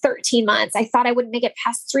it to 13 months. I thought I wouldn't make it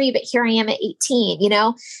past 3, but here I am at 18,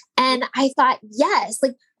 and I thought, yes,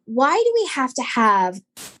 like, why do we have to have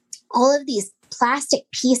all of these plastic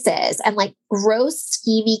pieces and like gross,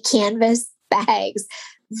 skeevy canvas bags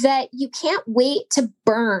that you can't wait to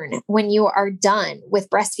burn when you are done with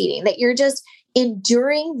breastfeeding, that you're just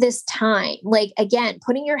enduring this time, like, again,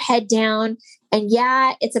 putting your head down, and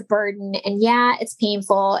it's a burden, and it's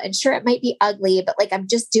painful, and sure, it might be ugly, but like, I'm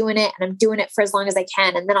just doing it, and I'm doing it for as long as I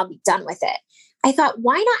can, and then I'll be done with it. I thought,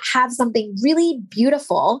 why not have something really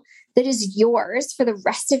beautiful that is yours for the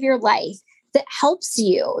rest of your life, that helps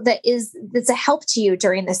you, that's a help to you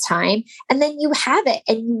during this time. And then you have it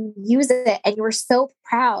and you use it, and you are so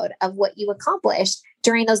proud of what you accomplished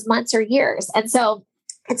during those months or years. And so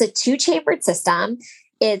it's a 2-chambered system.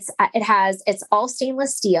 It's all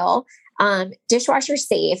stainless steel, dishwasher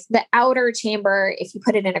safe. The outer chamber, if you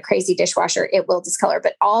put it in a crazy dishwasher, it will discolor,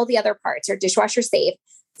 but all the other parts are dishwasher safe.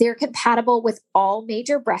 They're compatible with all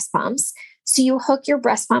major breast pumps. So you hook your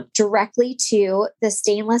breast pump directly to the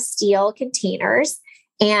stainless steel containers.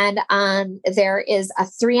 And there is a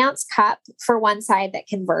 3-ounce cup for one side that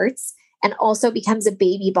converts. and also becomes a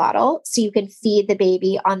baby bottle. So you can feed the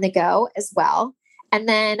baby on the go as well. And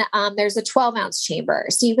then there's a 12-ounce chamber.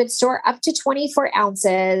 So you could store up to 24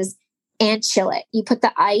 ounces and chill it. You put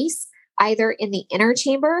the ice either in the inner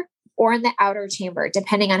chamber or in the outer chamber,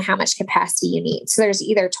 depending on how much capacity you need. So there's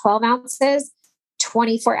either 12 ounces,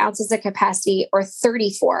 24 ounces of capacity, or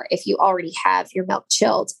 34 if you already have your milk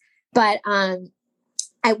chilled. But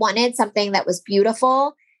I wanted something that was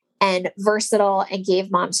beautiful and versatile and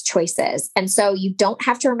gave moms choices. And so you don't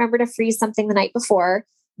have to remember to freeze something the night before.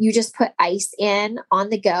 You just put ice in on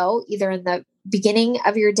the go, either in the beginning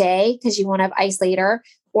of your day, because you won't have ice later,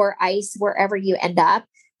 or ice wherever you end up.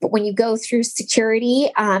 But when you go through security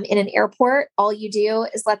in an airport, all you do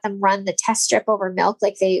is let them run the test strip over milk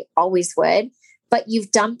like they always would. But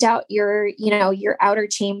you've dumped out your outer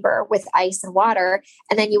chamber with ice and water,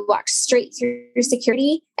 and then you walk straight through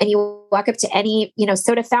security and you walk up to any,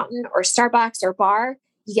 soda fountain or Starbucks or bar.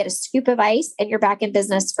 You get a scoop of ice and you're back in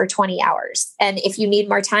business for 20 hours. And if you need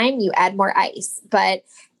more time, you add more ice. But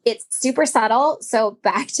it's super subtle. So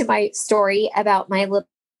back to my story about my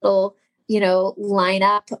little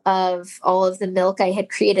lineup of all of the milk I had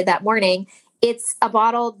created that morning. It's a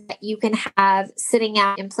bottle that you can have sitting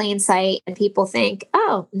out in plain sight and people think,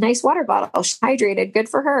 oh, nice water bottle. She's hydrated. Good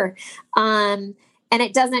for her. And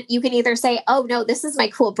it doesn't, you can either say, oh no, this is my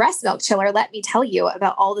cool breast milk chiller. Let me tell you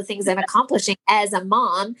about all the things I'm accomplishing as a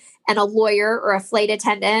mom and a lawyer or a flight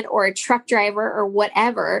attendant or a truck driver or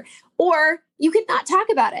whatever. Or you could not talk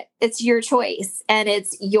about it. It's your choice and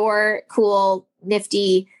it's your cool,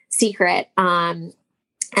 nifty secret. And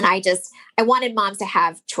I wanted moms to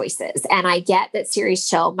have choices. And I get that Series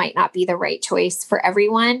Chill might not be the right choice for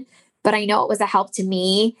everyone, but I know it was a help to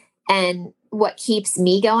me and what keeps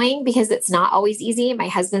me going, because it's not always easy. My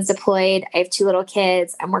husband's deployed. I have 2 little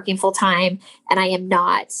kids. I'm working full time and I am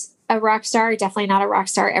not a rock star, definitely not a rock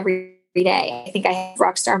star every day. I think I have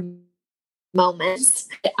rock star moments.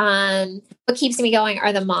 What keeps me going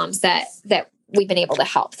are the moms that we've been able to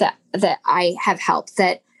help, that I have helped,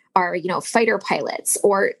 that are, fighter pilots,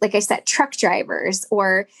 or like I said, truck drivers,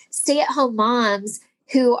 or stay-at-home moms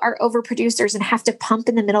who are overproducers and have to pump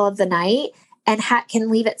in the middle of the night and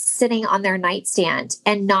can leave it sitting on their nightstand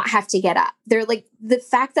and not have to get up. They're like, the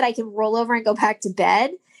fact that I can roll over and go back to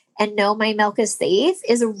bed and know my milk is safe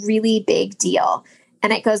is a really big deal.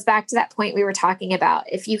 And it goes back to that point we were talking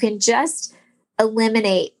about. If you can just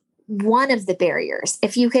eliminate one of the barriers,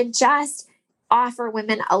 if you can just offer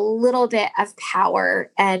women a little bit of power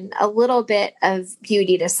and a little bit of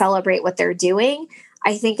beauty to celebrate what they're doing,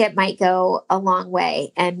 I think it might go a long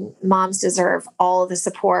way. And moms deserve all the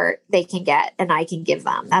support they can get and I can give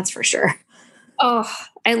them. That's for sure. Oh,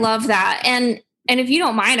 I love that. And if you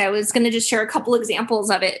don't mind, I was going to just share a couple examples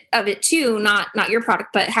of it too, not your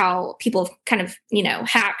product, but how people kind of,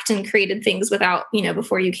 hacked and created things without,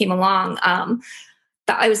 before you came along.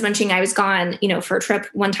 I was mentioning I was gone, for a trip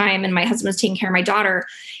one time and my husband was taking care of my daughter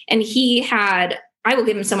and I will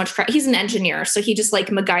give him so much credit. He's an engineer. So he just like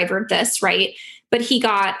MacGyvered this, right? But he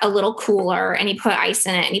got a little cooler and he put ice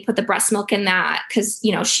in it and he put the breast milk in that because,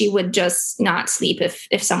 she would just not sleep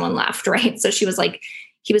if someone left, right? So she was like,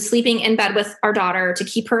 he was sleeping in bed with our daughter to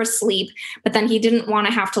keep her asleep, but then he didn't want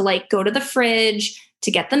to have to like go to the fridge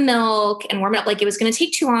to get the milk and warm it up. Like it was going to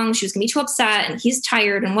take too long. She was going to be too upset and he's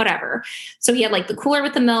tired and whatever. So he had like the cooler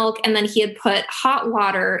with the milk and then he had put hot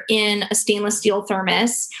water in a stainless steel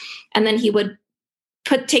thermos. And then he would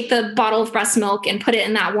take the bottle of breast milk and put it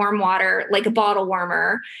in that warm water, like a bottle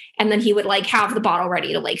warmer. And then he would like have the bottle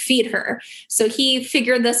ready to like feed her. So he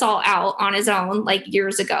figured this all out on his own, like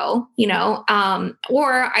years ago,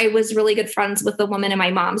 or I was really good friends with the woman in my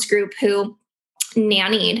mom's group who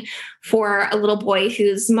nannied for a little boy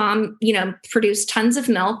whose mom, produced tons of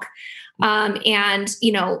milk.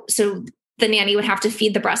 So the nanny would have to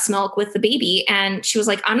feed the breast milk with the baby. And she was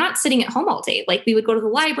like, I'm not sitting at home all day. Like we would go to the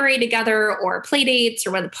library together or play dates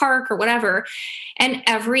or at the park or whatever. And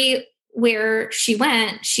everywhere she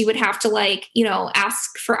went, she would have to like,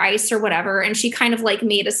 ask for ice or whatever. And she kind of like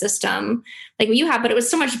made a system like what you have, but it was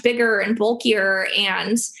so much bigger and bulkier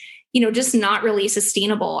and, just not really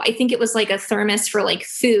sustainable. I think it was like a thermos for like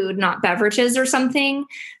food, not beverages or something.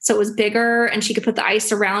 So it was bigger and she could put the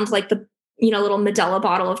ice around like the little Medela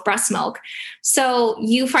bottle of breast milk. So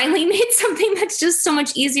you finally made something that's just so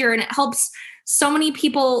much easier and it helps so many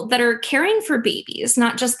people that are caring for babies,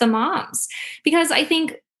 not just the moms, because I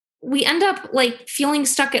think we end up like feeling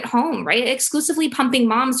stuck at home, right? Exclusively pumping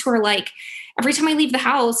moms who are like, every time I leave the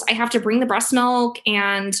house, I have to bring the breast milk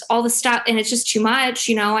and all the stuff. And it's just too much.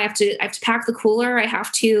 I have to pack the cooler. I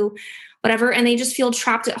have to whatever. And they just feel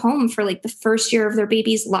trapped at home for like the first year of their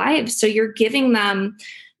baby's lives. So you're giving them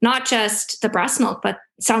not just the breast milk, but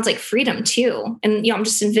it sounds like freedom too. And, I'm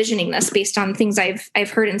just envisioning this based on things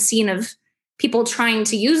I've heard and seen of people trying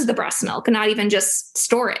to use the breast milk and not even just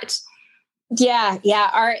store it. Yeah. Yeah.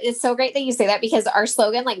 It's so great that you say that, because our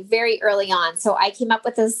slogan, like very early on, so I came up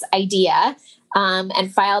with this idea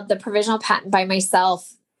and filed the provisional patent by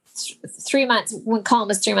myself 3 months when Colin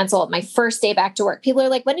was 3 months old, my first day back to work. People are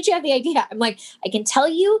like, when did you have the idea? I'm like, I can tell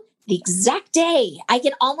you the exact day. I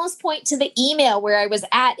can almost point to the email where I was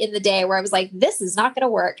at in the day where I was like, this is not going to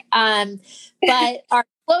work. But our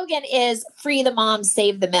slogan is free the mom,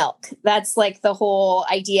 save the milk. That's like the whole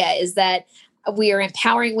idea, is that we are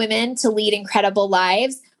empowering women to lead incredible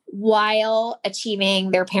lives while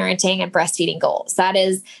achieving their parenting and breastfeeding goals. That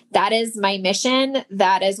is my mission.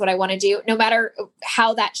 That is what I want to do, no matter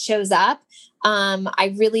how that shows up.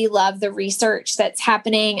 I really love the research that's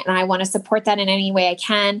happening, and I want to support that in any way I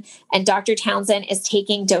can. And Dr. Townsend is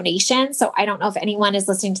taking donations. So I don't know if anyone is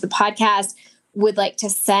listening to the podcast would like to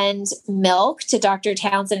send milk to Dr.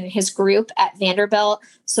 Townsend and his group at Vanderbilt,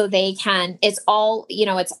 so they can, it's all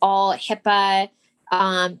HIPAA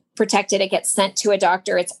protected. It gets sent to a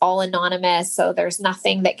doctor. It's all anonymous. So there's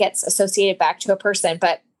nothing that gets associated back to a person,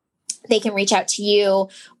 but they can reach out to you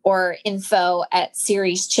or info at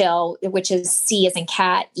Ceres Chill, which is C as in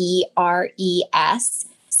cat,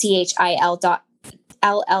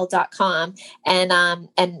 ERESCHIL.LL.com. And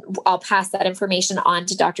I'll pass that information on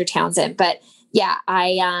to Dr. Townsend. But yeah,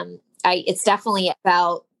 it's definitely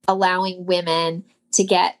about allowing women to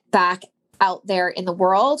get back out there in the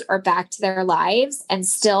world or back to their lives and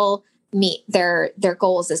still meet their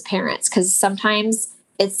goals as parents. Because sometimes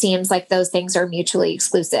it seems like those things are mutually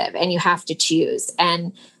exclusive and you have to choose.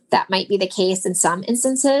 And that might be the case in some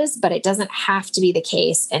instances, but it doesn't have to be the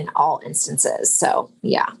case in all instances. So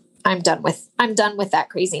yeah, I'm done with that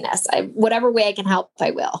craziness. Whatever way I can help,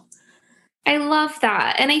 I will. I love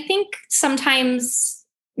that. And I think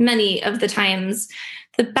many of the times,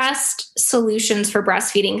 the best solutions for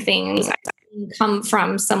breastfeeding things come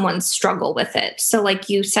from someone's struggle with it. So like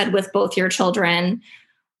you said, with both your children,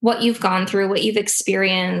 what you've gone through, what you've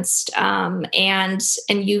experienced. And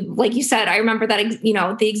you, like you said, I remember that,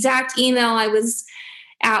 the exact email I was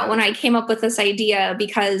at when I came up with this idea,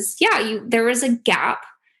 because there was a gap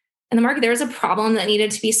in the market. There was a problem that needed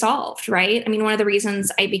to be solved, right? I mean, one of the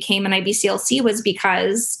reasons I became an IBCLC was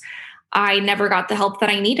because I never got the help that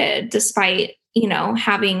I needed, despite,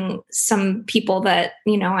 having some people that,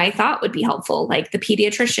 I thought would be helpful, like the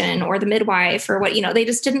pediatrician or the midwife or what, they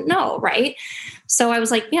just didn't know. Right. So I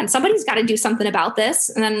was like, man, somebody's got to do something about this.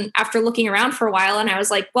 And then after looking around for a while, and I was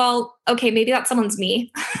like, well, okay, maybe that someone's me.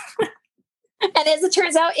 And as it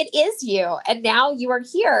turns out, it is you. And now you are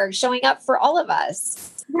here showing up for all of us.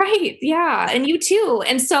 Right. Yeah. And you too.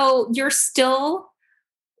 And so you're still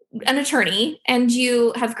an attorney and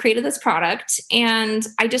you have created this product. And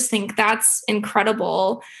I just think that's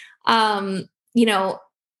incredible.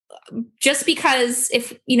 Just because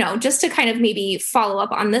just to kind of maybe follow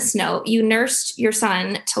up on this note, you nursed your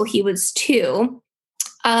son till he was 2.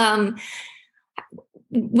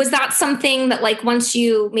 Was that something that, like, once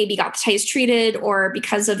you maybe got the ties treated, or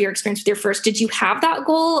because of your experience with your first, did you have that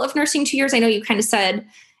goal of nursing 2 years? I know you kind of said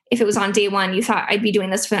if it was on day one, you thought I'd be doing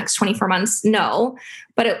this for the next 24 months. No,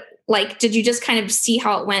 but did you just kind of see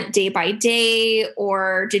how it went day by day?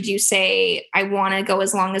 Or did you say, I want to go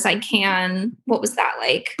as long as I can? What was that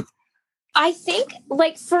like? I think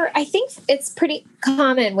it's pretty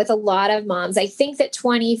common with a lot of moms. I think that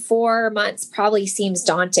 24 months probably seems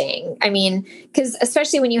daunting. I mean, because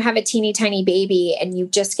especially when you have a teeny tiny baby and you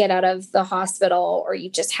just get out of the hospital, or you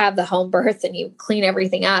just have the home birth and you clean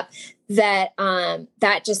everything up, that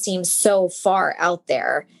just seems so far out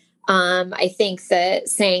there. I think the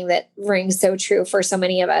saying that rings so true for so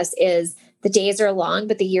many of us is the days are long,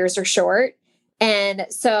 but the years are short. And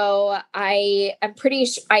so I am pretty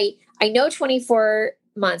sure I know 24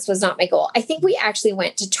 months was not my goal. I think we actually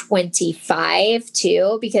went to 25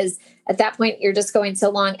 too, because at that point you're just going so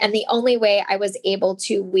long. And the only way I was able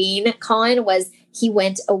to wean Colin was he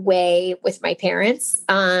went away with my parents.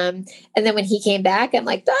 And then when he came back, I'm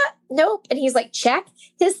like, nope. And he's like, check.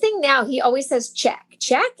 His thing now, he always says, check.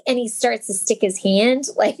 And he starts to stick his hand,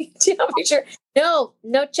 like, to make sure, no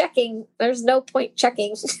checking. There's no point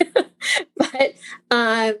checking. But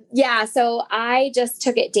so I just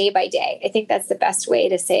took it day by day. I think that's the best way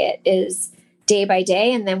to say it, is day by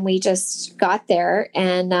day. And then we just got there,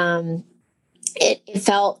 and it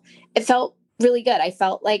felt really good. I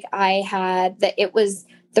felt like it was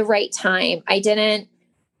the right time. I didn't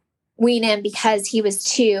wean him because he was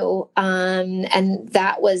 2, and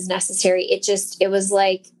that was necessary. It was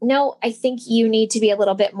like, no, I think you need to be a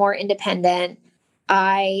little bit more independent.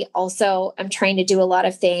 I also am trying to do a lot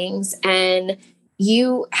of things, and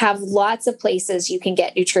you have lots of places you can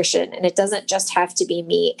get nutrition, and it doesn't just have to be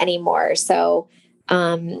me anymore. So,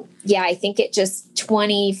 I think it just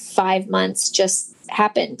 25 months just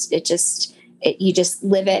happened. You just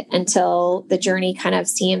live it until the journey kind of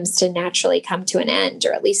seems to naturally come to an end,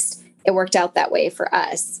 or at least it worked out that way for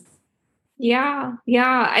us. Yeah.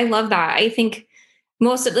 Yeah. I love that. I think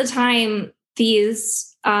most of the time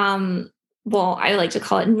these, I like to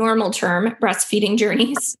call it normal term breastfeeding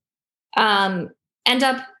journeys, end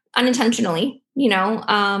up unintentionally.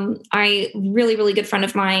 I really, really good friend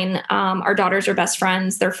of mine, our daughters are best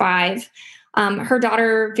friends. They're 5. Her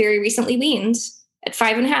daughter very recently weaned at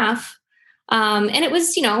 5.5. And it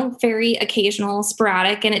was, very occasional,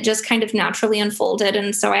 sporadic, and it just kind of naturally unfolded.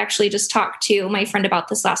 And so I actually just talked to my friend about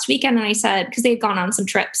this last weekend, and I said, because they had gone on some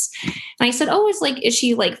trips, and I said, "Oh, is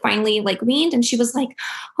she finally weaned?" And she was like,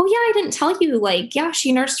 "Oh yeah, I didn't tell you. Yeah,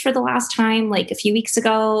 she nursed for the last time a few weeks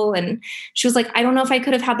ago." And she was like, "I don't know if I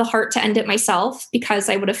could have had the heart to end it myself, because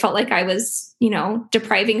I would have felt like I was,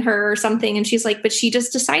 depriving her or something." And she's like, "But she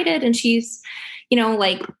just decided, and she's,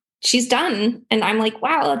 she's done." And I'm like,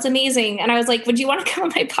 "Wow, that's amazing." And I was like, "Would you want to come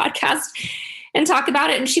on my podcast and talk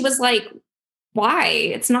about it?" And she was like, "Why?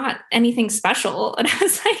 It's not anything special." And I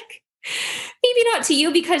was like, "Maybe not to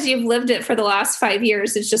you, because you've lived it for the last 5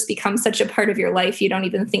 years. It's just become such a part of your life. You don't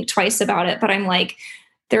even think twice about it." But I'm like,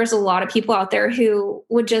 there's a lot of people out there who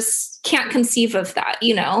would just can't conceive of that,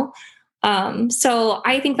 So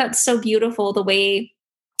I think that's so beautiful, the way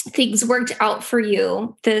things worked out for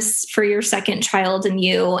you, for your second child and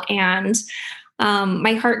you. And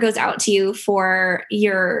my heart goes out to you for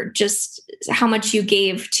just how much you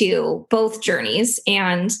gave to both journeys,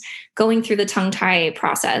 and going through the tongue tie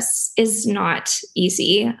process is not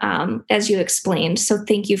easy, as you explained. So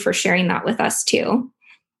thank you for sharing that with us too.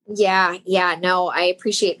 Yeah. Yeah. No, I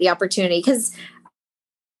appreciate the opportunity, because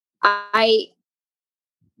I,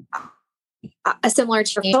 a similar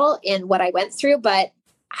to in what I went through, but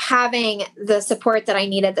having the support that I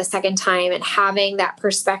needed the second time and having that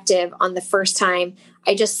perspective on the first time,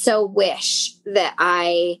 I just so wish that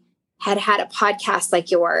I had had a podcast like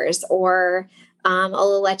yours, or a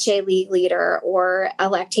La Leche League leader, or a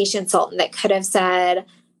lactation consultant that could have said,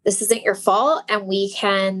 "This isn't your fault, and we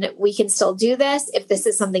can still do this if this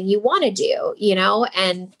is something you want to do,"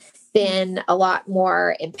 and been a lot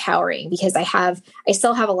more empowering, because I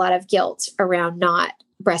still have a lot of guilt around not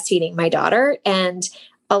breastfeeding my daughter, and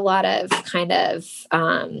a lot of kind of,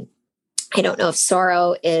 I don't know if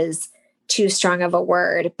sorrow is too strong of a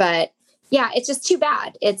word, but yeah, it's just too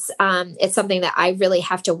bad. It's something that I really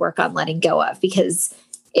have to work on letting go of, because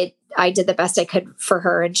I did the best I could for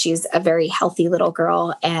her, and she's a very healthy little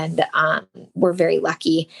girl, and we're very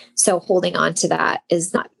lucky. So holding on to that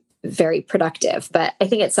is not very productive, but I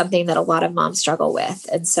think it's something that a lot of moms struggle with.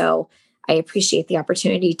 And so I appreciate the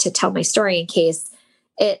opportunity to tell my story, in case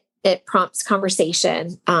it prompts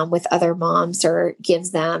conversation with other moms, or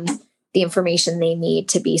gives them the information they need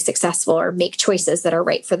to be successful or make choices that are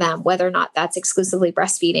right for them, whether or not that's exclusively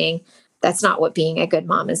breastfeeding. That's not what being a good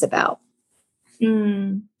mom is about.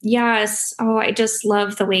 Yes. Oh, I just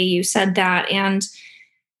love the way you said that. And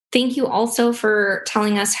thank you also for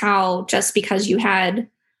telling us how, just because you had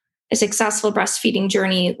a successful breastfeeding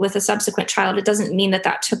journey with a subsequent child, it doesn't mean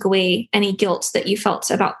that took away any guilt that you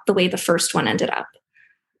felt about the way the first one ended up.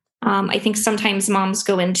 I think sometimes moms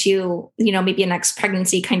go into, maybe a next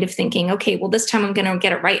pregnancy kind of thinking, okay, well, this time I'm going to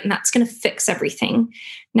get it right, and that's going to fix everything.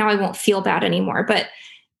 Now I won't feel bad anymore. But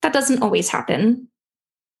that doesn't always happen.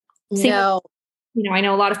 No. I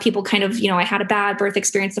know a lot of people kind of, I had a bad birth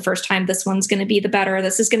experience the first time. This one's going to be the better.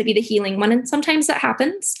 This is going to be the healing one. And sometimes that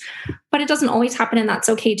happens, but it doesn't always happen. And that's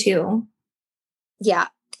okay too. Yeah.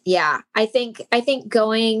 Yeah. I think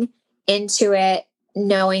going into it,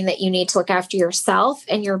 knowing that you need to look after yourself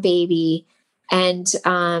and your baby, and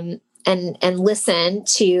listen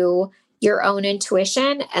to your own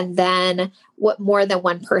intuition, and then what more than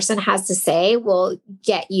one person has to say will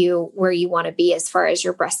get you where you want to be as far as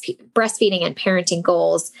your breastfeeding and parenting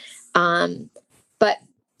goals. But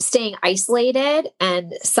staying isolated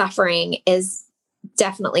and suffering is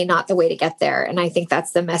definitely not the way to get there. And I think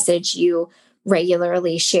that's the message you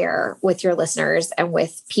regularly share with your listeners and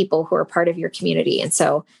with people who are part of your community. And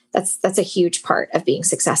so that's a huge part of being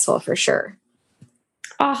successful, for sure.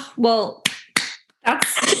 Oh, well,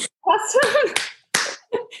 that's awesome.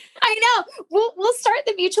 I know. We'll start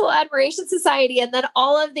the Mutual Admiration Society, and then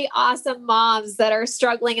all of the awesome moms that are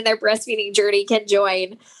struggling in their breastfeeding journey can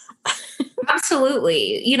join.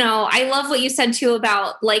 Absolutely. I love what you said too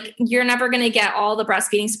about, you're never going to get all the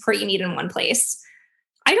breastfeeding support you need in one place.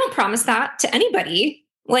 I don't promise that to anybody.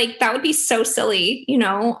 Like, that would be so silly,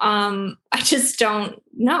 I just don't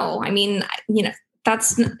know. I mean,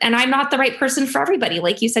 and I'm not the right person for everybody.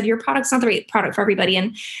 Like you said, your product's not the right product for everybody.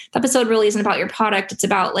 And the episode really isn't about your product. It's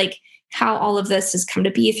about like how all of this has come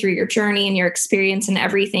to be through your journey and your experience and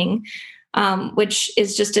everything, which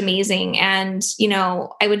is just amazing. And,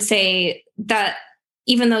 I would say that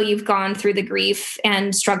even though you've gone through the grief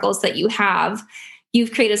and struggles that you have,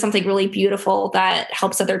 you've created something really beautiful that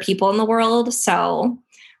helps other people in the world. So,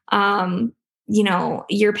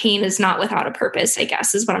 your pain is not without a purpose, I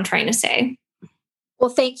guess, is what I'm trying to say. Well,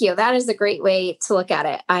 thank you. That is a great way to look at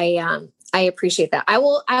it. I appreciate that. I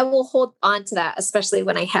will hold on to that, especially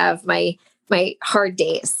when I have my hard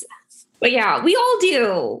days. But yeah, we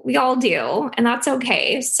all do. And that's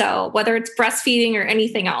okay. So whether it's breastfeeding or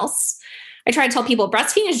anything else, I try to tell people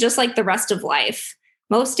breastfeeding is just like the rest of life.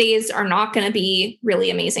 Most days are not going to be really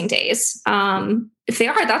amazing days. If they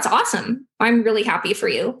are, that's awesome. I'm really happy for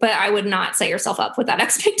you, but I would not set yourself up with that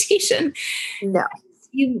expectation. No.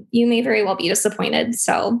 You may very well be disappointed.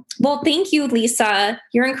 So, well, thank you, Lisa.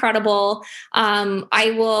 You're incredible.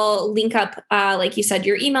 I will link up, like you said,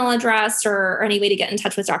 your email address or any way to get in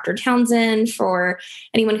touch with Dr. Townsend for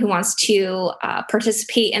anyone who wants to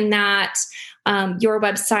participate in that. Your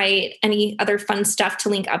website, any other fun stuff to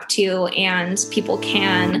link up to, and people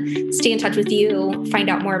can stay in touch with you, find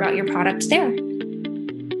out more about your product there.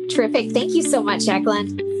 Terrific. Thank you so much,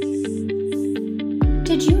 Jacqueline.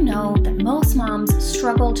 Did you know that most moms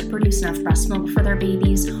struggle to produce enough breast milk for their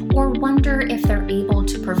babies or wonder if they're able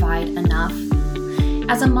to provide enough?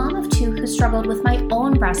 As a mom of two who struggled with my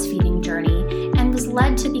own breastfeeding journey and was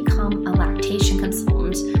led to become a lactation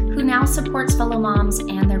consultant who now supports fellow moms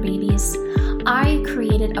and their babies, I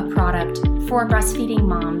created a product for breastfeeding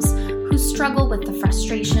moms who struggle with the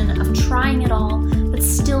frustration of trying it all but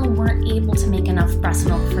still weren't able to make enough breast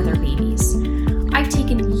milk for their babies. I've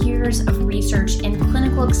taken years of research and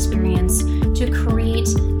clinical experience to create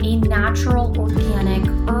a natural, organic,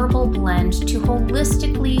 herbal blend to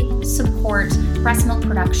holistically support breast milk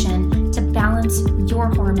production, to balance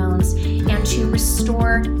your hormones, and to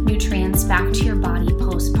restore nutrients back to your body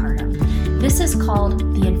postpartum. This is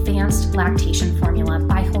called the Advanced Lactation Formula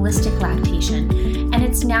by Holistic Lactation, and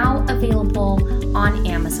it's now available on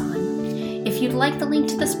Amazon. If you'd like the link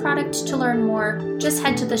to this product to learn more, just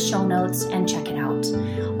head to the show notes and check it out.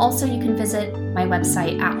 Also, you can visit my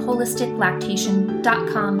website at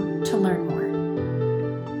holisticlactation.com to learn more.